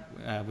front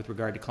with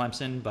regard to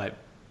Clemson. But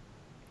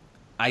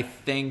I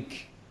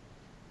think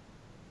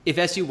if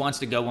SU wants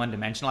to go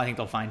one-dimensional, I think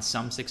they'll find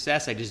some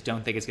success. I just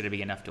don't think it's going to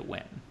be enough to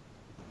win.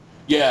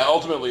 Yeah,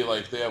 ultimately,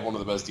 like they have one of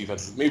the best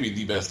defenses, maybe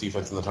the best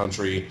defense in the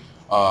country.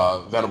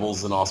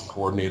 Venables an awesome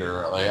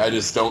coordinator. Like, I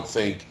just don't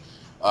think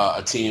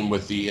a team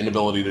with the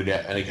inability to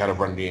get any kind of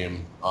run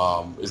game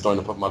is going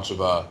to put much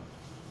of a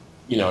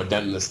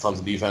dent in this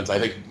Clemson defense. I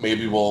think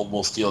maybe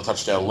we'll steal a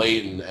touchdown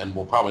late, and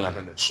we're probably not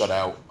going to get shut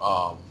out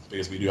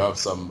because we do have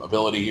some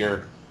ability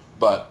here.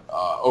 But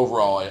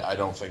overall, I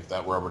don't think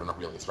that we're ever going to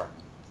really threaten.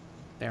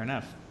 Fair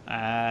enough.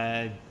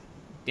 Dan,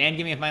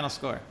 give me a final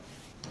score.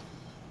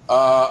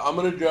 I'm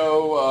going to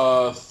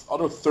go, I'll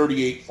go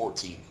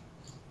 38-14.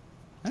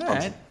 All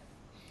right.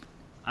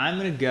 I'm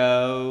going to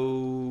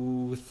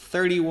go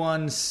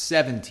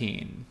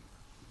 31-17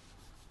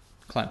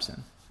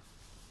 Clemson.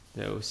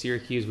 So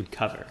Syracuse would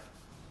cover.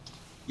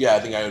 Yeah, I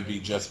think I would be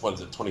just,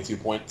 22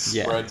 points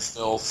spread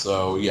still.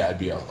 So, yeah, I'd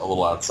be a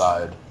little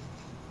outside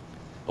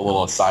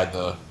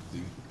the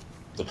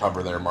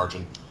cover there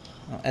margin.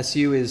 Well,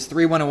 SU is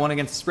 3-1-1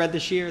 against the spread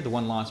this year, the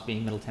one loss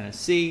being Middle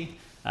Tennessee.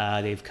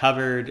 They've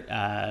covered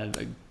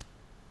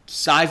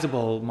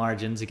sizable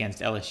margins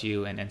against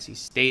LSU and NC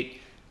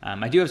State.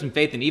 I do have some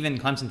faith, and even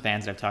Clemson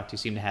fans that I've talked to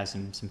seem to have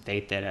some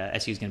faith that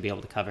SU is going to be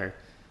able to cover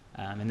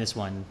in this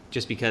one,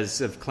 just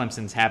because of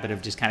Clemson's habit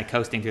of just kind of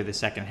coasting through the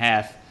second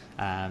half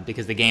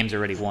because the game's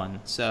already won.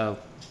 So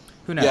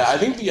who knows? Yeah, I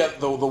think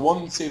the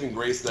one saving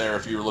grace there,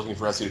 if you were looking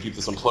for SU to keep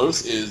this one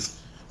close,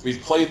 is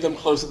we've played them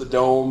close at the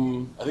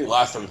Dome. I think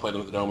last time we played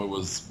them at the Dome, it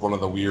was one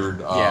of the weird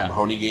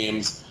Mahoney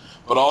games.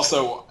 But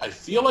also, I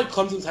feel like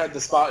Clemson's had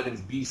the spot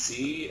against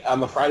BC on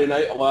the Friday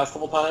night the last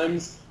couple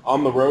times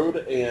on the road,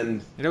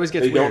 and it always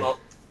gets weird.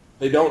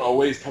 They don't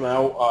always come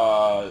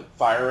out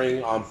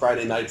firing on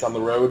Friday nights on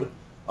the road.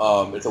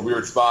 It's a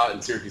weird spot,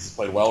 and Syracuse has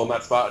played well in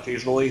that spot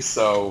occasionally.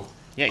 So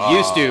yeah,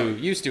 used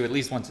to at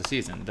least once a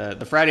season.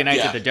 The Friday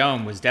nights at the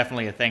Dome was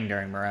definitely a thing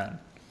during Marone.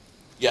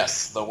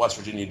 Yes, the West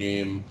Virginia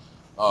game,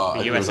 the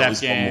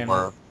USF game,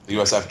 the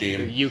USF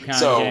game, the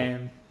UConn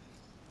game.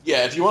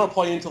 Yeah, if you want to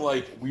play into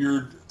like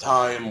weird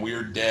time,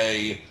 weird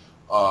day,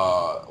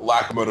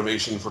 lack of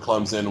motivation for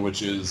Clemson,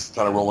 which is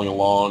kind of rolling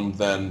along,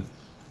 then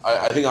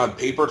I think on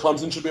paper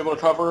Clemson should be able to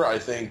cover. I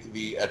think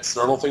the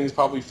external things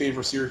probably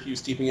favor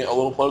Syracuse keeping it a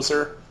little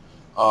closer,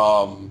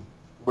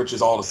 which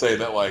is all to say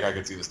that like I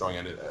could see this going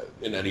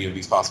in any of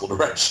these possible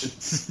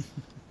directions.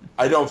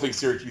 I don't think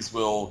Syracuse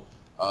will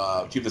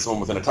keep this one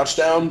within a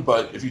touchdown,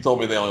 but if you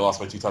told me they only lost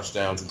by 2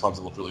 touchdowns and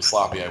Clemson looked really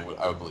sloppy, I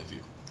would believe you.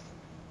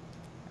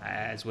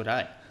 As would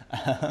I.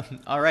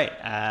 All right.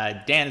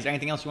 Dan, is there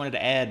anything else you wanted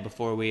to add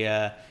before we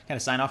kind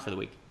of sign off for the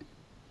week?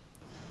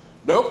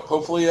 Nope.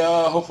 Hopefully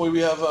we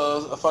have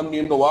a fun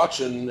game to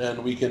watch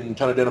and we can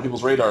kind of get on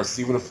people's radars.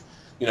 Even if,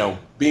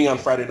 being on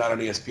Friday night on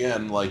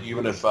ESPN, like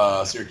even if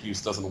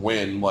Syracuse doesn't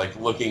win, like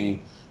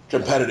looking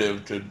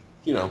competitive could,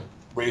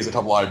 raise a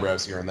couple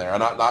eyebrows here and there.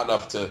 Not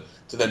enough to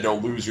then go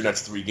lose your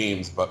next 3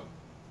 games, but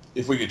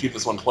if we could keep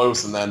this one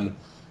close and then,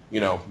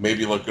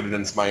 maybe look good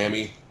against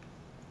Miami.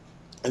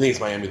 I think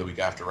it's Miami the week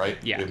after, right?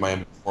 Yeah. We have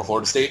Miami before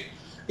Florida State.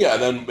 Yeah,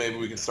 then maybe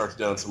we can start to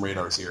get on some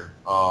radars here.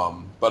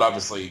 But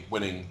obviously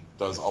winning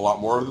does a lot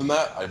more than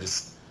that.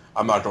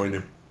 I'm not going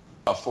to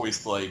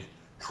foist like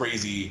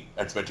crazy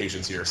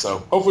expectations here. So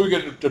hopefully we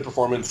get a good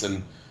performance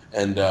and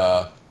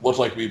look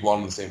like we belong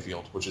in the same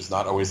field, which is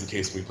not always the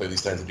case when we play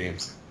these kinds of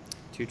games.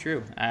 Too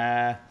true.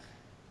 I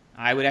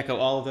would echo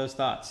all of those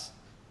thoughts.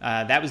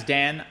 That was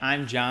Dan.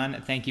 I'm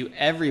John. Thank you,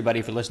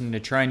 everybody, for listening to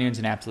Troy Nunes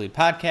and Absolute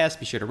Podcast.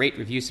 Be sure to rate,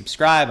 review,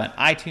 subscribe on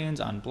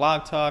iTunes, on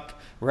Blog Talk,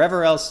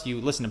 wherever else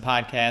you listen to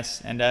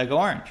podcasts, and go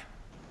Orange.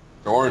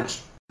 Go Orange.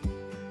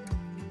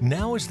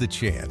 Now is the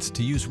chance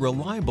to use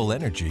reliable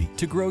energy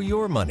to grow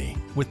your money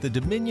with the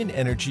Dominion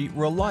Energy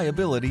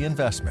Reliability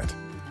Investment.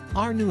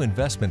 Our new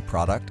investment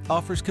product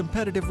offers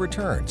competitive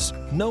returns,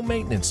 no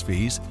maintenance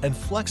fees, and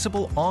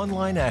flexible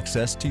online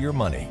access to your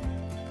money.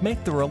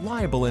 Make the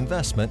reliable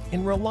investment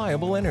in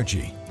reliable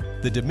energy.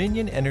 The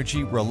Dominion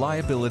Energy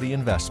Reliability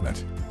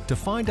Investment. To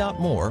find out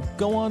more,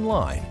 go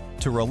online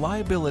to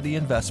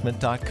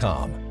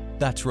reliabilityinvestment.com.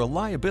 That's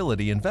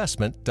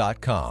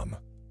reliabilityinvestment.com.